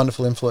he was a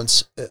wonderful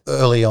influence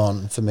early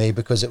on for me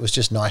because it was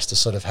just nice to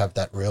sort of have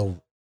that real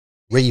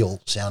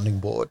sounding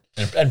board.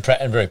 And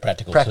very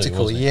practical too,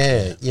 wasn't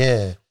it?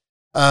 Yeah.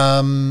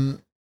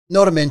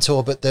 Not a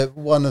mentor, but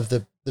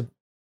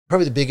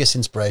probably the biggest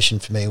inspiration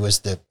for me was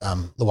the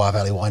Loire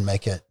Valley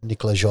winemaker,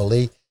 Nicolas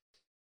Joly.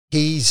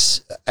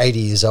 He's 80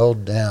 years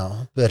old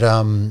now, but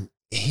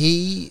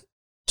he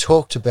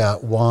talked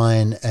about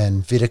wine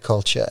and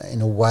viticulture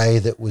in a way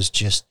that was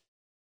just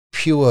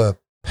pure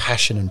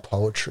passion and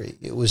poetry.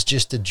 It was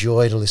just a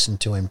joy to listen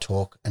to him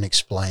talk and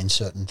explain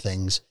certain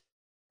things.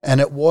 And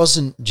it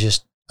wasn't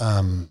just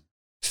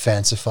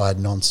fancified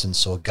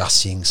nonsense or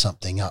gussying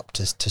something up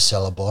to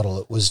sell a bottle.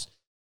 It was,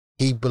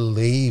 he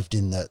believed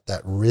in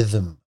that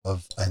rhythm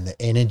and the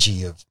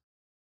energy of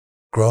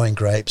growing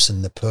grapes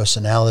and the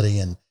personality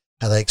and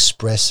how they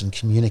express and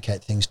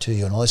communicate things to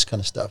you and all this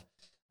kind of stuff.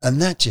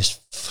 And that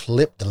just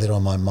flipped the lid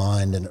on my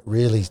mind, and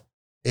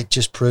it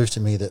just proved to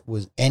me that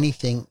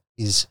anything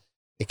is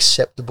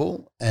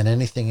acceptable and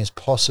anything is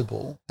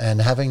possible,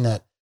 and having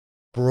that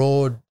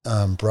broad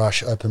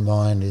brush open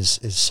mind is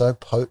so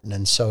potent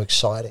and so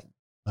exciting.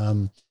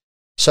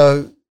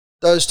 So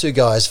those two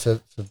guys for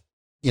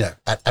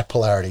at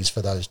polarities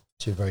for those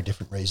two very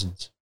different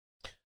reasons.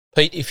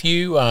 Pete, if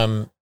you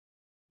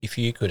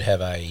could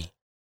have a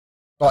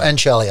and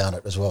Charlie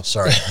Arnott as well,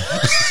 sorry.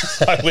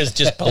 I was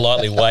just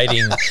politely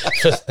waiting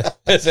for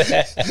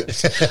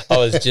that. I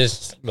was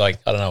just like,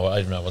 I don't know what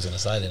I was going to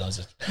say then.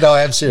 No,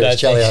 I am serious.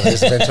 Charlie Arnott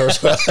is a mentor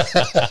as well.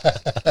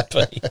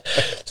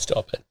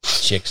 Stop it.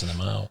 Checks in the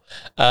mail.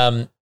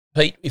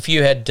 Pete, if we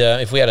had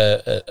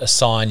a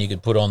sign you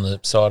could put on the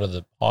side of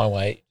the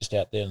highway just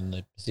out there in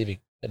the Pacific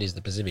That is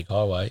the Pacific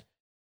Highway,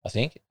 I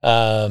think.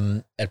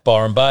 At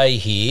Byron Bay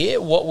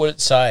here, what would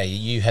it say?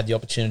 You had the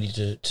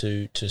opportunity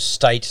to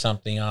state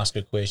something, ask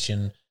a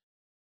question,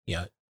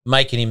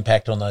 make an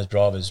impact on those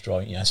drivers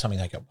driving, something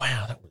they go,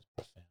 wow, that was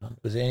profound.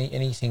 Was there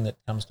anything that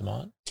comes to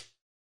mind?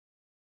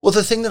 Well,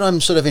 the thing that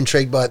I'm sort of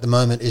intrigued by at the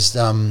moment is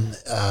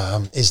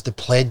the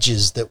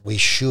pledges that we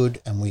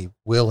should and we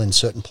will in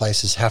certain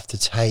places have to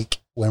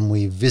take when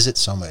we visit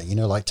somewhere.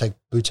 Like take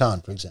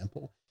Bhutan, for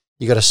example.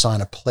 You got to sign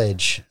a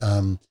pledge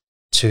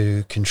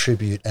to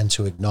contribute and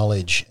to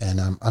acknowledge and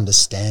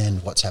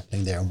understand what's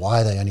happening there and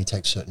why they only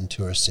take certain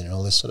tourists in and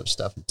all this sort of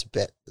stuff. In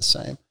Tibet, the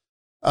same.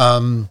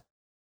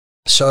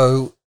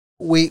 So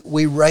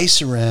we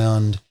race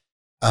around,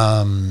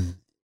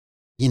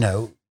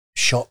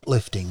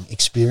 shoplifting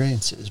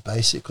experiences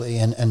basically,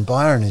 and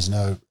Byron is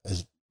no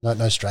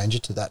stranger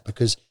to that,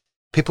 because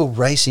people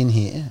race in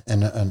here,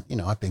 and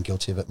I've been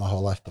guilty of it my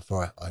whole life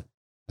before I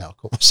now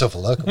call myself a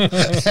local.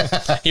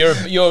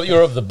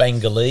 You're of the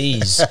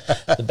Bengalese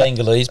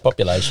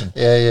population.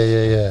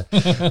 Yeah.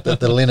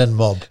 The linen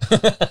mob.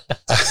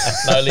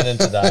 No linen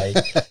today.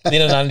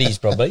 Linen undies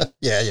probably.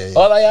 Yeah.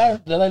 Oh, they are. Are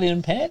they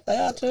linen pants? They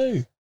are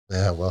too.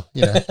 Yeah, well,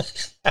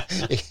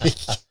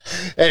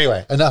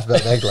 Anyway, enough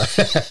about Bangla.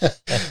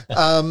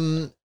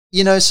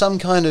 Some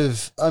kind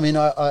of,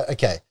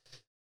 okay.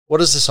 What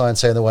does the sign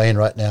say on the way in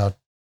right now?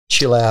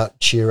 Chill out,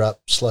 cheer up,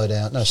 slow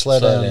down. No,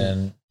 slow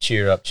down,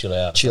 cheer up, chill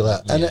out. Chill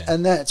out. Yeah.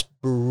 And that's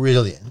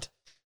brilliant.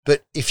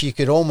 But if you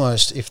could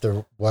almost, if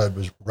the road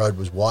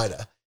was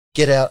wider,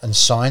 get out and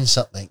sign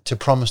something to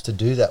promise to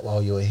do that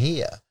while you were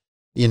here.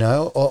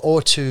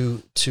 Or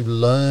to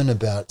learn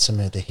about some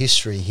of the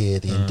history here,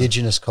 the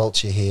indigenous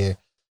culture here,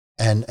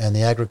 and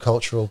the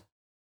agricultural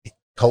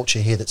culture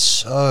here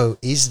this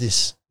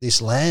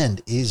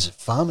land is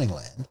farming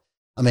land.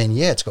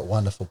 It's got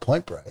wonderful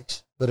point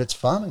breaks, but it's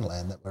farming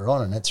land that we're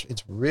on, and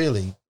it's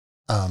really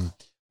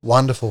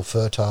wonderful,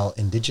 fertile,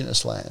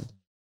 indigenous land.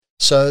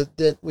 So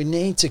that we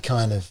need to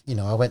kind of,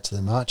 I went to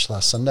the march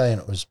last Sunday,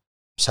 and it was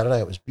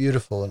Saturday, it was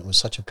beautiful, and it was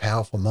such a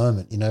powerful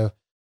moment,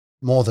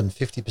 More than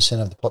 50%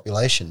 of the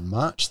population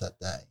marched that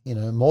day,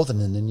 more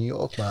than in the New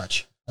York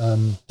march.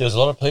 There was a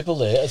lot of people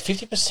there.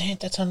 50%,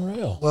 that's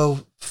unreal.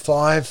 Well,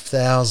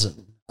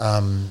 5,000.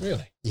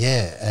 Really?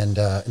 Yeah, and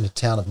in a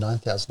town of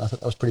 9,000. I thought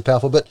that was pretty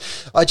powerful. But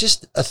I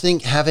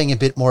think having a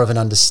bit more of an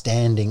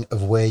understanding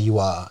of where you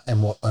are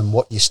and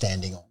what you're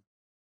standing on.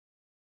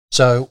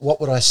 So what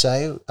would I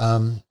say?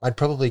 I'd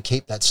probably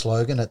keep that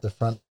slogan at the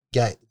front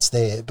gate. It's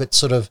there, but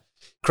sort of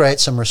create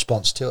some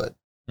response to it.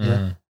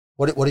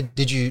 What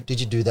did you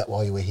do that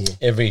while you were here?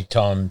 Every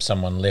time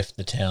someone left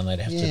the town, they'd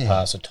have to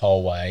pass a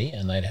tollway,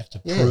 and they'd have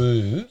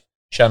to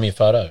show me a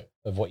photo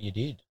of what you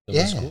did. That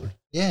was good.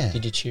 Yeah.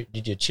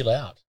 Did you chill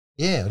out?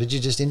 Yeah. Or did you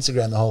just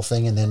Instagram the whole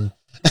thing and then,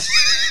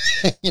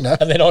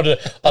 And then I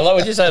like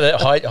what you say, that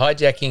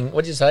hijacking.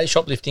 What did you say?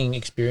 Shoplifting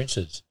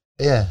experiences.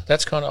 Yeah.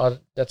 That's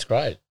that's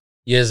great.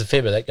 Yeah, there's a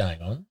fair bit of that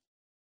going on.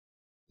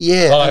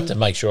 Yeah. I'll have to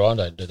make sure I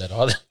don't do that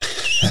either.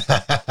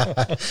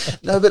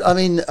 No, but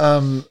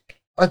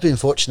I've been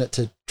fortunate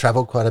to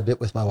travel quite a bit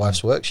with my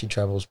wife's work. She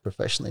travels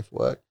professionally for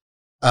work.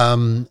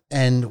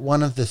 And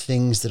one of the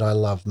things that I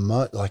love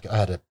most, like I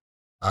had an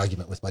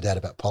argument with my dad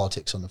about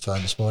politics on the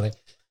phone this morning.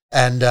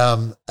 And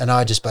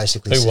I just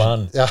basically said... Who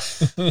won?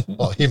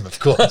 Well, him, of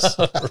course.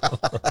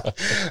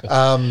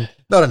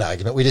 Not an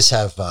argument. We just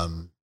have,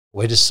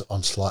 we're just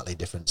on slightly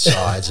different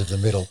sides of the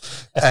middle.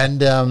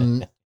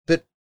 And,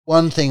 but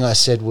one thing I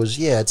said was,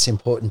 it's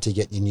important to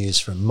get your news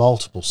from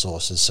multiple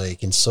sources so you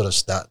can sort of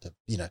start to,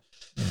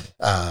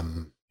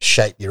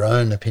 shape your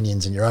own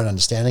opinions and your own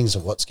understandings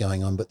of what's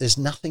going on. But there's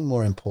nothing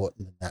more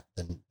important than that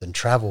than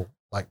travel,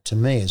 like to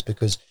me, is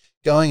because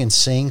going and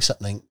seeing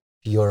something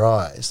for your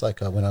eyes, like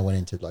when I went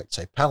into, like,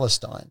 say,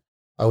 Palestine,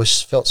 I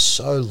felt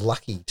so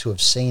lucky to have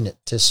seen it,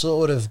 to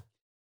sort of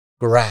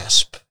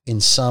grasp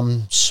in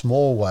some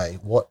small way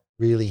what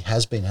really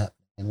has been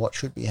happening and what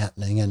should be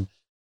happening, and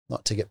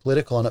not to get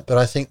political on it, but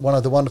I think one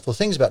of the wonderful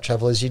things about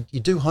travel is you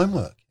do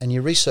homework and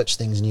you research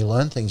things and you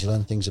learn things. You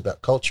learn things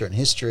about culture and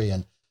history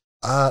and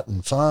art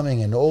and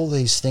farming and all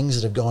these things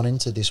that have gone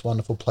into this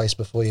wonderful place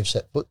before you've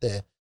set foot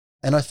there.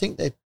 And I think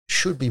there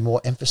should be more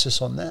emphasis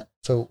on that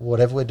for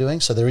whatever we're doing.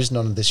 So there is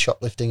none of this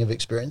shoplifting of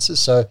experiences.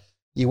 So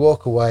you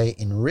walk away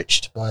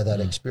enriched by that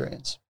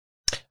experience.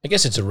 I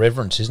guess it's a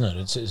reverence, isn't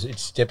it?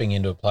 It's stepping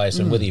into a place,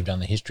 and whether you've done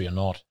the history or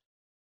not,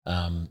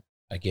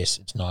 I guess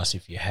it's nice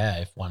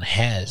if one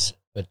has,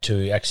 but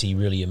to actually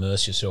really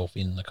immerse yourself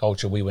in the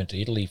culture. We went to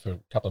Italy for a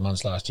couple of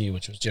months last year,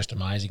 which was just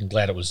amazing. I'm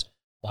glad it was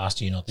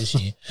last year, not this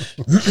year,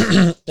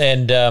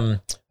 and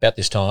about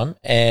this time,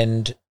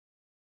 and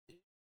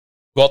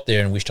got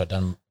there and wished I'd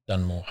done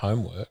more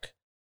homework,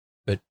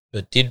 but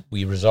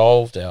we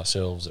resolved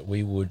ourselves that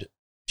we would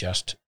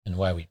just, and the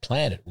way we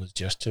planned it was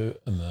just to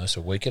immerse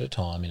a week at a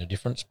time in a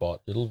different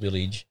spot, little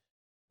village.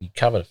 We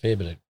covered a fair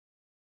bit of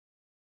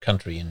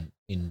country in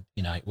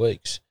 8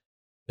 weeks,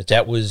 but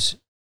that was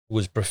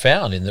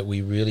profound in that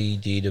we really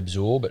did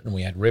absorb it, and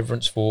we had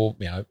reverence for,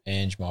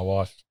 Ange, my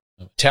wife,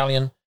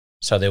 Italian,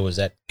 So there was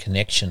that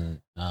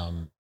connection,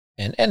 and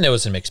there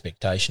was some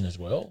expectation as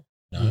well.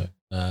 I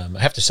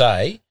have to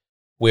say,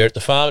 we're at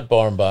the farm at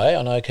Byron Bay.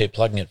 I know I keep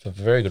plugging it for a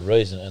very good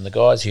reason, and the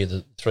guys here,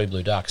 the Three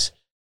Blue Ducks,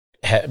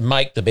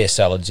 make the best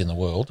salads in the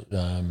world.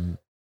 And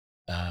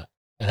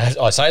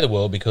I say the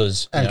world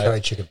because curry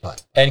chicken pie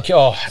and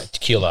it's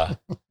killer,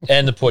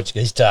 and the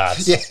Portuguese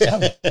tarts.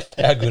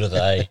 How good are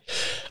they?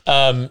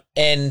 And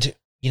Ange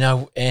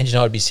and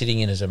I would be sitting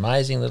in this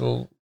amazing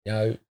little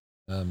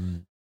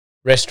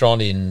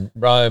restaurant in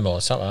Rome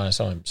or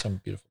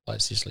some beautiful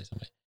place, Sicily,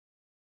 somewhere,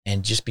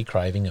 and just be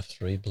craving a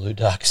Three Blue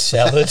Ducks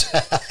salad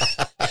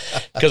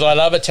because I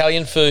love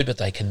Italian food, but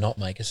they cannot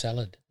make a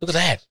salad. Look at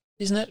that!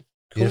 Isn't that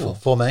cool? Beautiful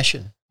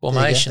formation.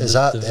 There's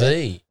art there.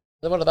 V.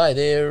 What are they?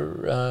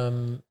 They're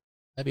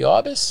maybe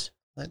ibis.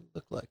 They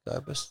look like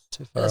ibis.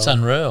 Too far. That's away.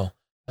 unreal.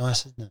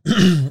 Nice, isn't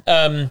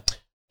it?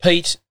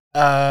 Pete,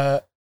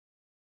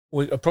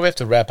 we probably have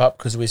to wrap up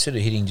because we're sort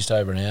of hitting just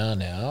over an hour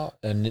now,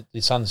 and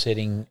the sun's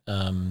setting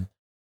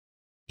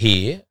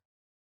here.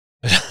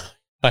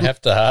 I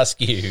have to ask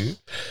you,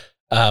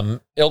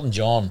 Elton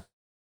John.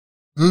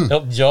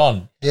 Elton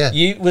John. Yeah.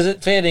 Was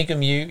it fair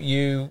dinkum?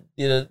 You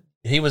did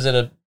he was at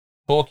a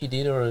talk you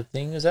did or a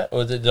thing? Is that,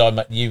 or did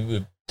you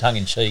were tongue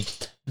in cheek?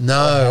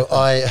 No,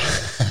 am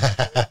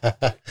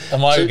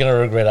I going to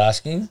regret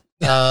asking?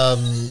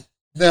 No.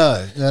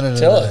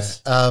 Tell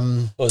us.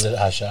 Or was it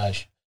hush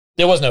hush?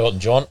 There was no Elton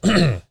John.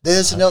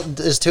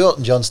 There's two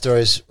Elton John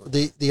stories.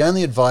 The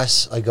only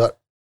advice I got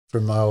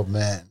from my old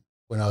man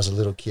when I was a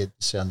little kid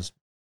this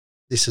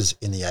is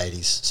in the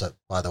 80s, so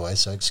by the way,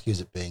 so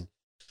excuse it being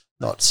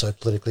not so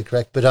politically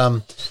correct, but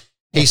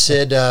he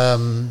said,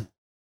 don't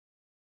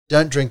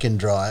drink and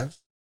drive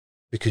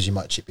because you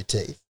might chip your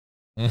teeth.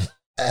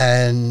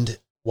 And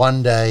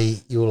one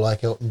day you'll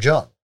like Elton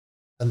John.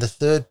 And the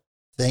third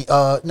thing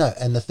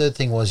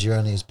was you're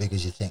only as big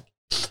as you think.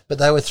 But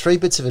they were three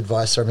bits of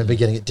advice I remember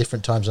getting at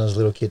different times when I was a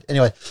little kid.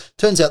 Anyway,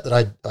 turns out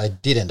that I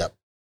did end up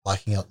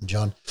liking Elton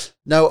John.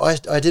 No,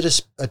 I did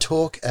a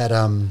talk at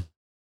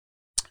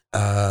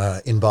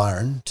in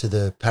Byron to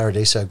the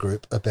Paradiso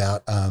group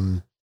about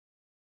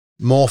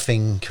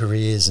morphing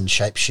careers and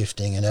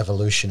shape-shifting and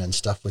evolution and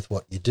stuff with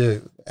what you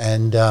do.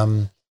 And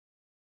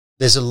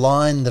there's a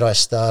line that I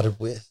started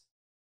with,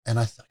 and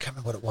I can't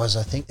remember what it was.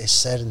 I think they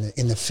said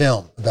in the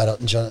film about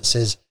Elton John, it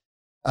says,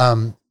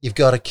 you've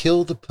got to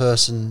kill the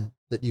person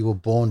that you were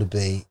born to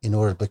be in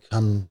order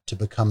to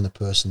become the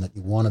person that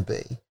you want to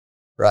be,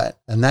 right?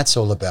 And that's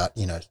all about,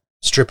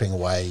 stripping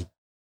away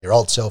your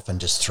old self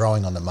and just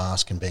throwing on the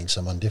mask and being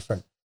someone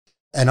different.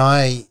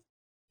 And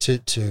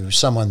to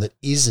someone that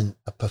isn't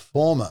a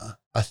performer,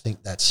 I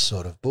think that's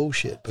sort of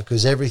bullshit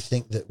because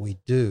everything that we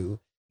do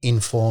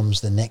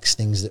informs the next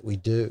things that we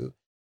do.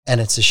 And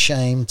it's a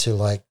shame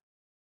to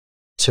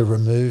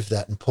remove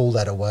that and pull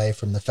that away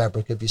from the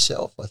fabric of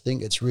yourself. I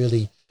think it's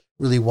really,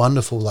 really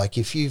wonderful. Like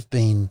if you've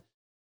been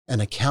an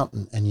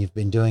accountant and you've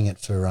been doing it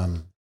for,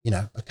 a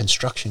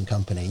construction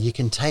company, you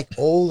can take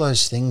all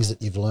those things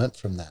that you've learnt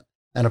from that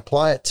and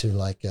apply it to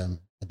like a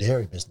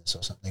dairy business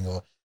or something.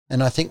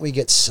 And I think we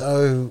get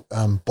so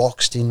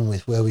boxed in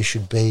with where we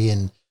should be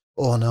and,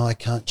 oh, no, I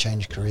can't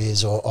change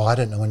careers, or I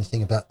don't know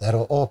anything about that,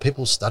 or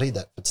people studied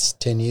that for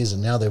 10 years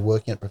and now they're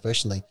working it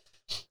professionally.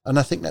 And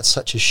I think that's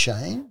such a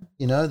shame,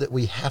 that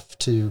we have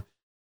to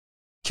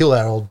kill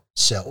our old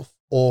self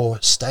or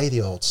stay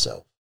the old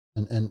self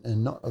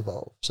and not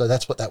evolve. So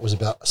that's what that was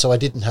about. So I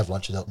didn't have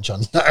lunch with Elton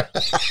John. No.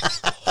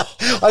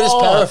 I just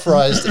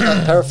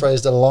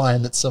paraphrased a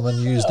line that someone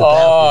used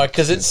about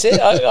because it said,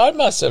 I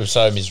must have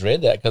so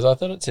misread that because I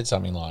thought it said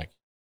something like,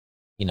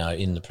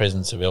 in the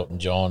presence of Elton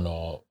John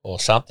or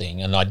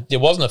something. And there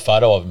wasn't a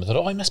photo of him. I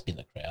thought, he must be in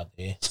the crowd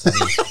there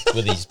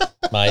with his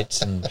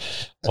mates and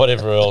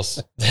whatever else.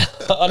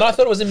 And I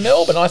thought it was in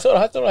Melbourne. I thought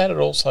I had it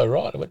all so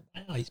right. I went,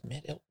 wow, he's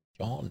met Elton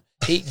John.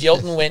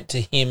 Elton went to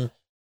him,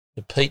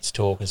 to Pete's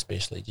talk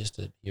especially, just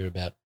to hear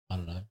about, I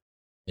don't know,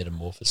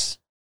 metamorphosis.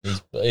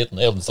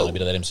 Elton's done a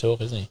bit of that himself,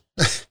 isn't he?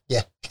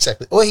 Yeah,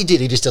 exactly. Well, he did.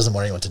 He just doesn't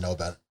want anyone to know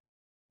about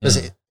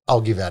it.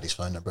 I'll give out his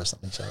phone number or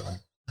something. So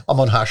I'm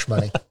on hush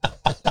money.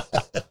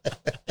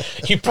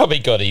 You probably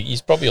got it.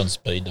 He's probably on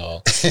speed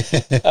dial.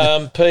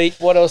 Pete,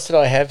 what else did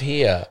I have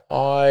here?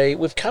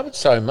 We've covered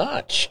so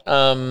much.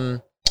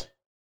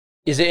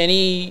 Is there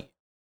any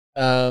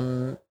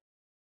one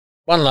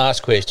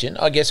last question?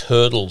 I guess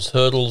hurdles,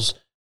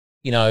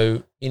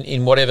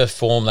 in whatever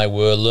form they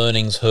were,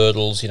 learnings,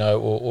 hurdles,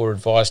 or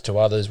advice to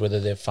others, whether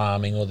they're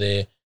farming or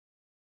they're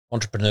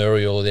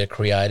entrepreneurial or they're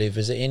creative.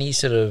 Is there any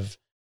sort of,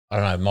 I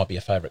don't know, it might be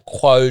a favourite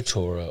quote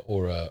or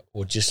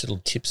just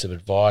little tips of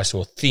advice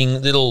or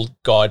little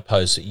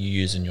guideposts that you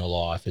use in your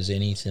life? Is there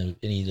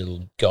any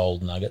little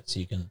gold nuggets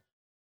you can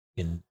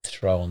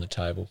throw on the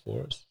table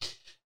for us?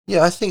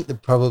 Yeah, I think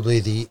that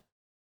probably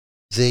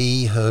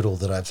the hurdle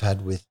that I've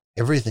had with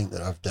everything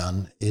that I've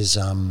done is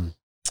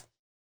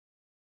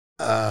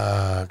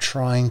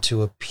trying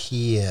to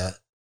appear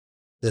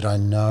that I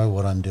know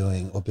what I'm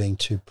doing or being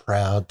too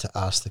proud to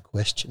ask the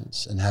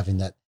questions and having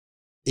that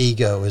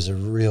ego is a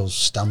real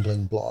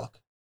stumbling block.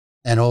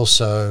 and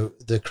also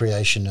the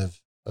creation of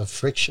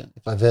friction.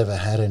 If I've ever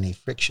had any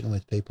friction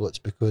with people, it's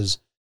because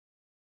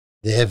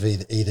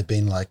they've either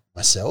been like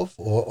myself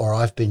or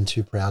I've been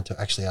too proud to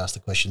actually ask the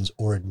questions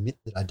or admit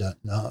that I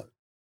don't know,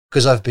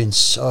 because I've been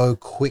so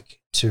quick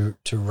to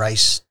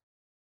race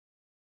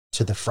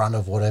to the front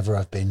of whatever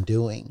I've been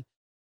doing.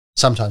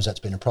 Sometimes that's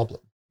been a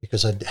problem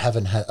because I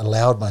haven't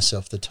allowed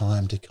myself the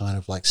time to kind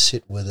of like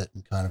sit with it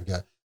and kind of go,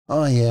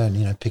 oh yeah, and,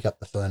 you know, pick up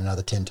the phone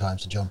another 10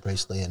 times to John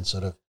Priestley and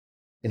sort of,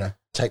 you know,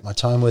 take my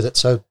time with it.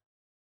 So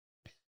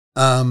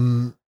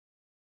I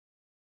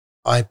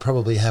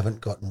probably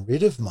haven't gotten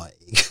rid of my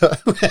ego,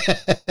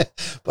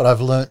 but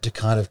I've learnt to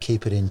kind of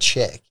keep it in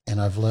check,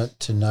 and I've learnt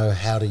to know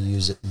how to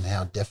use it and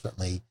how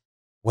definitely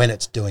when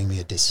it's doing me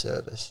a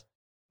disservice.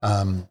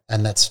 And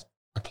that's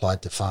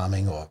applied to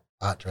farming or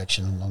art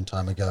direction a long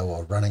time ago,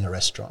 or running a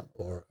restaurant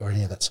or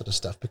any of that sort of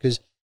stuff, because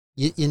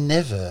you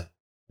never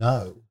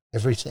know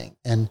everything.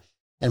 And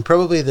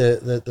probably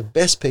the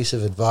best piece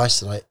of advice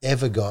that I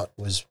ever got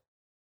was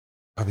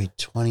probably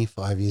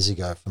 25 years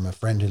ago from a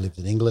friend who lived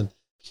in England,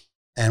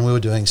 and we were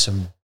doing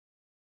some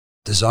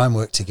design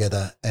work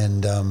together,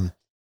 and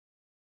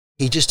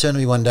he just turned to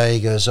me one day,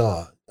 he goes,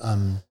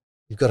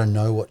 you've got to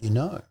know what you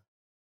know.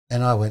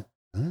 And I went,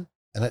 and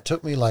it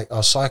took me I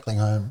was cycling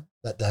home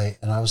that day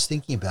and I was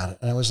thinking about it,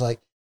 and I was like,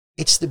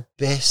 it's the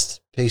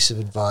best piece of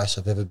advice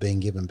I've ever been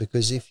given,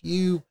 because if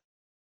you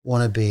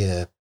want to be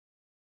a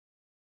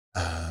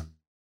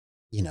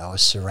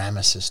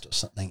ceramicist or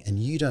something, and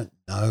you don't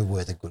know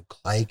where the good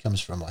clay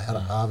comes from, or how to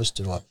harvest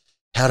it, or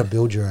how to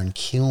build your own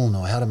kiln,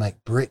 or how to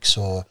make bricks,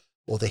 or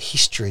the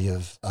history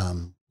of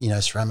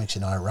ceramics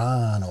in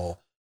Iran, or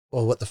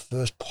what the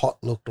first pot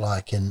looked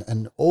like,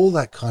 and all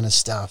that kind of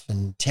stuff,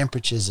 and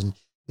temperatures, and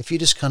if you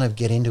just kind of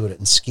get into it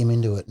and skim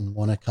into it and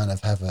want to kind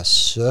of have a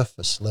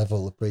surface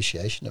level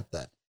appreciation of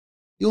that,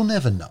 you'll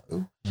never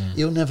know.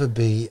 You'll never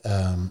be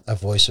a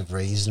voice of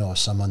reason or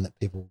someone that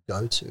people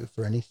go to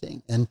for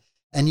anything, and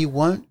you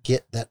won't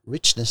get that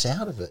richness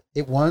out of it.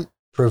 It won't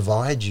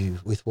provide you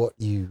with what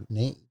you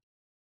need.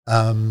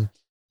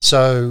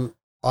 So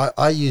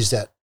I use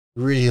that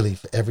really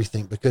for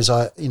everything, because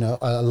I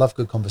love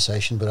good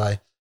conversation,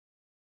 but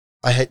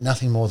I hate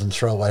nothing more than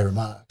throwaway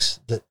remarks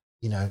that,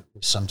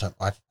 sometimes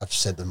I've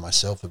said them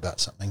myself about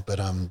something, but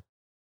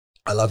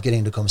I love getting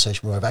into a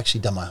conversation where I've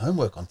actually done my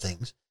homework on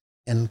things,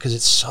 and because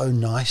it's so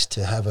nice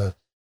to have a,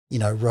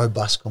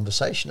 robust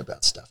conversation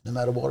about stuff, no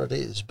matter what it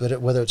is,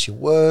 but whether it's your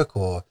work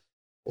or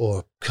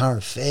current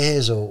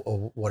affairs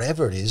or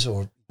whatever it is,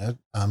 or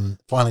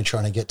finally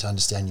trying to get to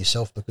understand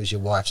yourself because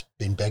your wife's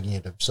been begging you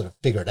to sort of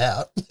figure it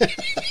out.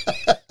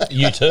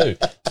 You too.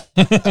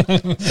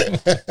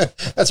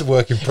 That's a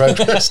work in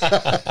progress.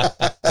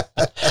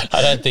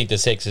 I don't think the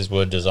sexes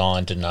were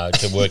designed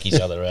to work each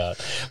other out,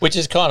 which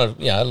is kind of,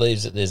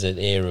 leaves it, there's an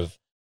air of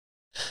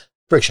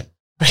friction.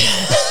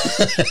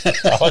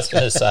 I was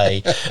going to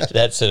say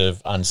that sort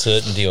of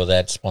uncertainty, or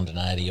that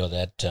spontaneity, or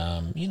that,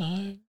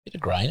 bit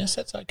of greyness,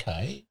 that's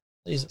okay.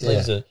 There's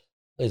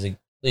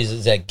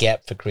that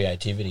gap for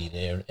creativity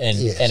there,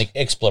 and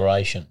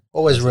exploration.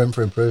 Always room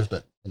for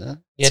improvement, Yeah,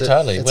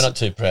 totally. We're not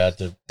too proud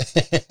to,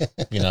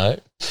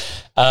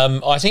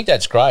 I think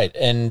that's great.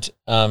 And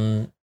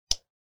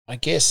I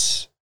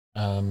guess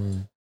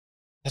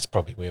that's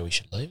probably where we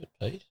should leave it,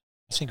 Pete.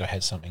 I think I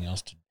had something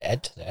else to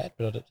add to that,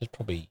 but there's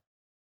probably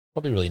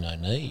really no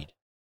need.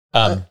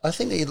 I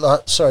think the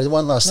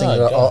one last thing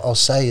that I'll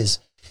say is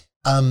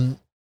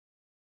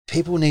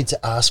people need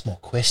to ask more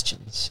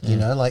questions.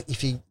 Like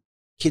if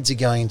kids are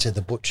going to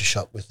the butcher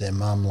shop with their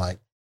mum, like,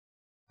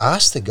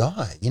 ask the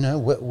guy,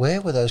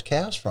 where were those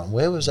cows from?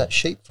 Where was that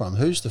sheep from?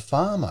 Who's the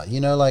farmer?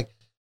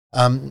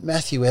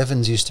 Matthew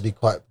Evans used to be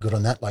quite good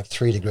on that, like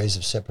 3 degrees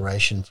of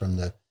separation from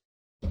the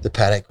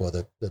paddock or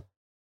the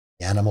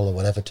animal or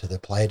whatever to the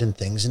plate and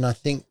things. And I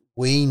think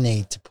we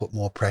need to put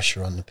more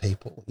pressure on the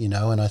people,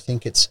 and I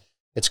think it's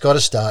got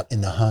to start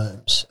in the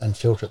homes and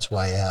filter its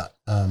way out.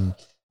 And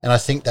I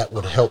think that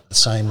would help the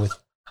same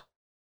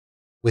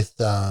with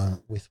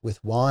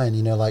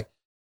wine. Like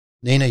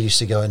Nina used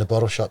to go into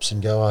bottle shops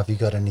and go, have you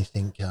got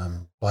anything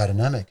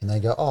biodynamic? And they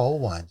go, all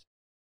wine's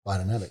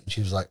biodynamic. And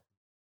she was like,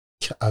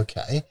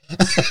 okay.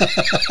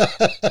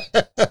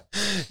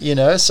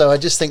 So I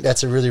just think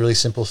that's a really, really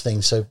simple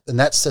thing. So, and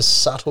that's the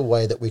subtle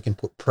way that we can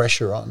put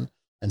pressure on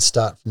and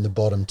start from the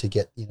bottom to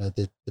get,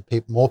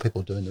 more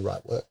people doing the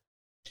right work.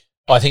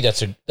 I think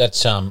that's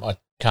I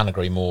can't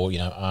agree more,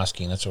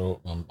 asking, that's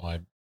all.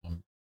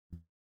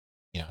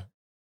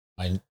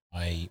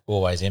 I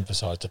always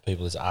emphasize to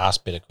people is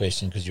ask better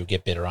questions, because you'll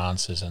get better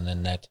answers, and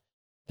then that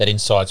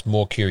incites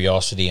more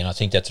curiosity. And I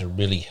think that's a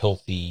really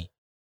healthy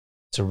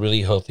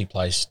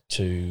place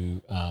to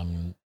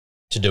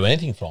do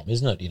anything from,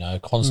 isn't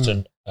it?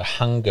 Constant a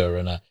hunger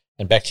and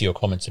back to your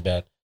comments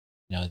about,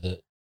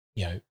 what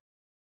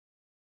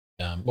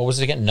was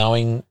it again?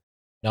 Knowing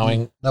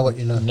know what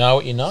you know. Know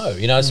what you know.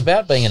 It's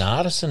about being an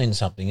artisan in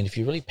something, and if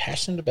you're really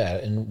passionate about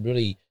it, and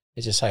really,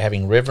 as you say,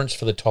 having reverence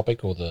for the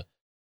topic or the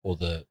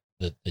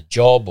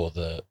job or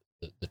the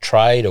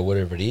trade or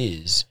whatever it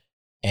is,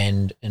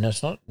 and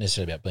it's not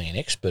necessarily about being an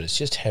expert. It's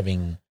just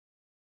having,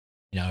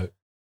 a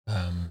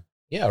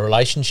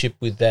relationship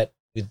with that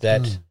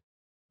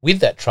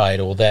trade,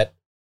 or that,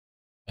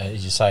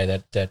 as you say, the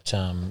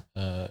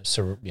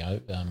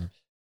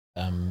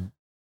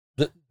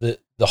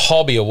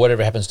hobby or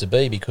whatever it happens to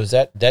be, because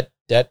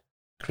that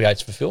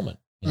creates fulfillment.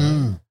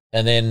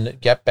 And then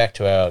get back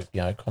to our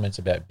comments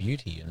about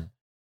beauty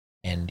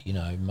and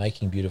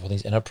making beautiful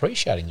things and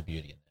appreciating the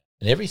beauty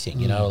and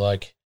everything.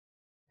 Like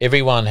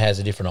everyone has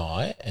a different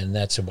eye, and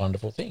that's a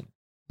wonderful thing.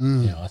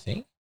 I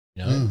think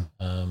and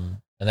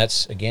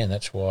that's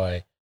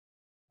why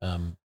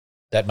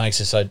that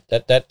makes us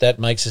that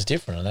makes us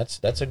different, and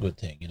that's a good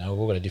thing. We've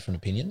all got different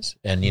opinions,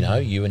 and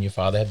you and your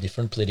father have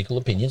different political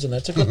opinions, and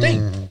that's a good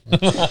thing.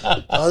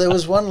 Oh, there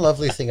was one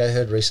lovely thing I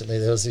heard recently.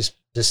 There was this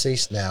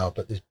deceased now,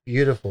 but this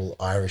beautiful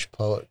Irish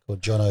poet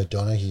called John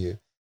O'Donoghue,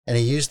 and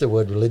he used the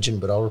word religion,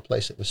 but I'll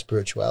replace it with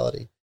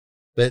spirituality.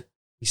 But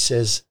he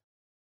says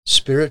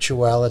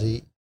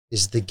spirituality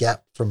is the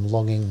gap from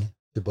longing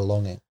to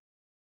belonging.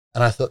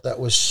 And I thought that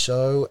was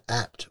so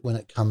apt when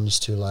it comes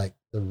to like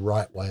the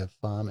right way of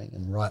farming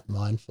and right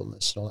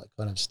mindfulness and all that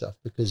kind of stuff.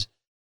 Because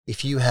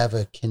if you have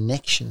a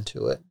connection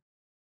to it,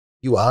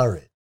 you are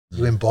it,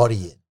 you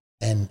embody it,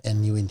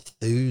 and you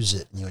enthuse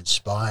it and you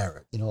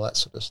inspire it, all that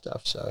sort of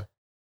stuff. So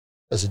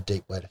that's a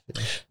deep way to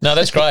finish. No,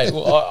 that's great.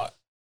 Well,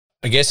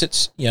 I guess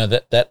it's,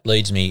 that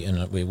leads me,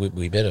 and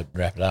we better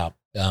wrap it up,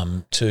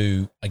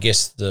 to, I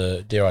guess,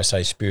 the, dare I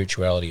say,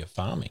 spirituality of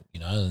farming,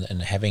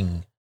 and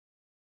having,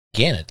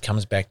 again, it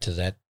comes back to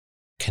that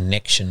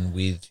connection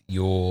with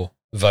your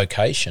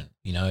vocation,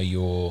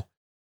 because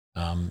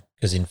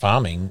in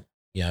farming,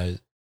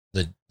 the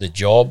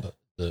job,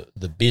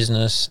 the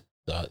business,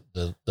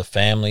 the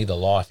family, the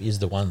life is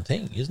the one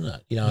thing, isn't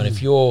it?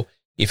 And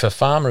if a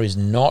farmer is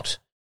not,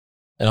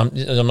 and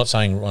I'm not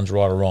saying one's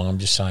right or wrong, I'm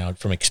just saying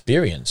from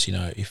experience,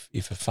 if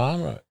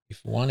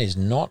one is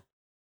not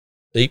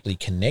deeply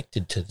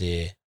connected to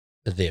their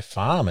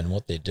farm and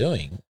what they're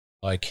doing,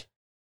 like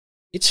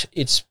it's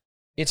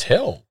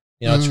hell.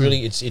 It's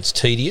really, it's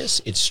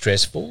tedious, it's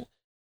stressful,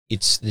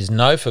 there's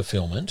no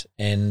fulfillment,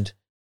 and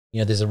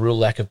there's a real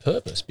lack of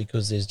purpose,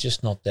 because there's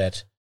just not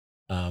that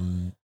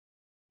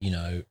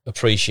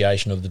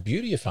appreciation of the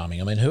beauty of farming.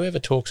 I mean, whoever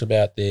talks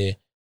about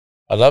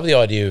I love the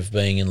idea of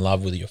being in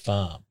love with your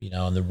farm,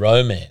 and the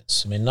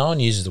romance. I mean, no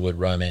one uses the word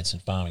romance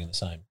and farming in the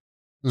same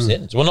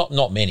sentence. Well,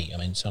 not many. I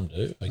mean, some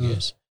do, I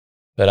guess.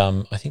 But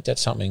I think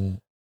that's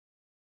something,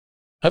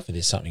 hopefully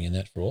there's something in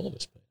that for all of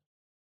us.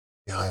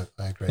 Yeah,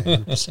 I agree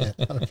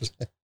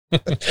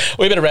 100%.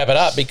 We better wrap it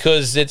up,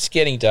 because it's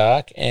getting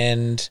dark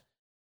and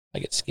I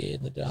get scared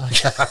in the dark.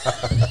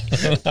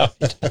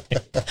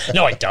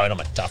 No, I don't. I'm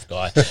a tough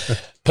guy.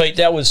 Pete,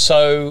 that was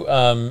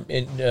so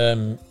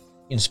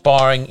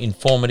inspiring,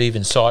 informative,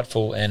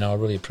 insightful, and I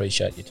really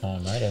appreciate your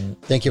time, mate. And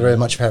thank you very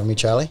much for having me,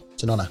 Charlie.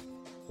 It's an honour.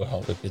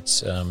 Well, look,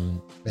 it's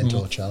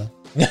mentor, Charlie.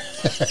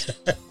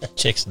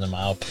 Checks in the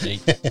mail,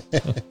 Pete.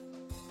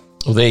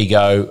 Well, there you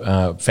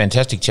go.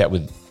 Fantastic chat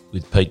with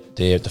Pete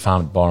there at the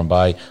farm at Byron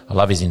Bay. I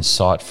love his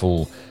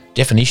insightful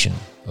definition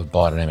of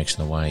biodynamics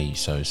and the way he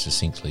so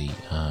succinctly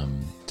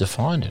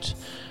defined it,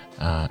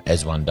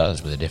 as one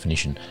does with a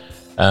definition.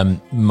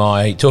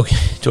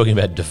 Talking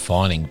about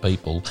defining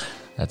people,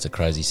 that's a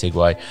crazy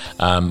segue.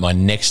 My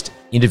next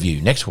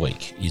interview next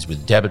week is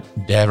with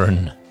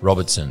Darren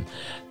Robertson.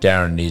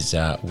 Darren is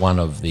one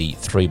of the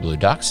 3 Blue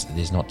Ducks.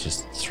 There's not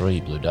just 3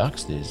 Blue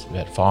Ducks, there's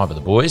about 5 of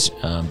the boys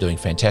doing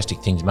fantastic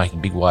things,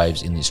 making big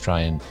waves in the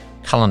Australian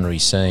culinary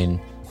scene,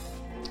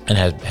 and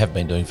have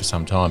been doing for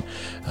some time.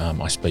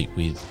 I speak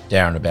with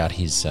Darren about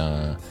his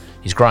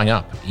growing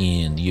up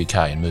in the UK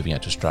and moving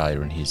out to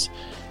Australia, and his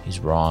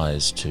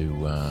rise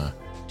to,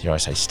 dare I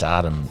say,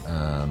 stardom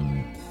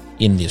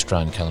in the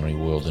Australian culinary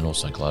world and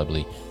also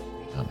globally.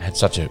 Had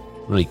such a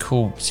really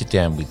cool sit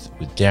down with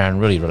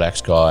Darren, really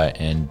relaxed guy,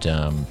 and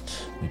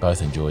we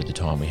both enjoyed the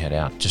time we had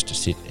out just to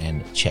sit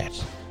and chat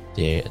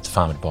there at the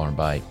farm at Byron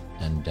Bay,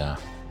 and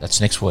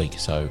that's next week.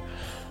 So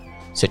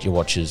set your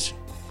watches,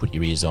 put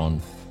your ears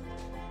on,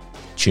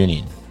 tune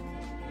in.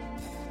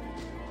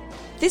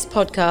 This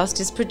podcast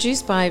is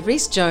produced by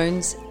Rhys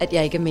Jones at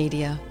Jaeger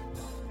Media.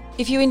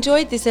 If you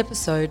enjoyed this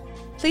episode,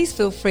 please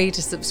feel free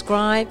to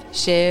subscribe,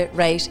 share,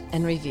 rate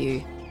and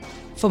review.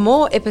 For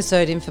more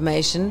episode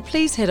information,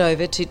 please head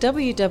over to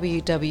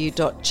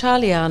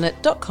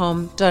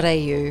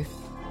www.charliearnott.com.au.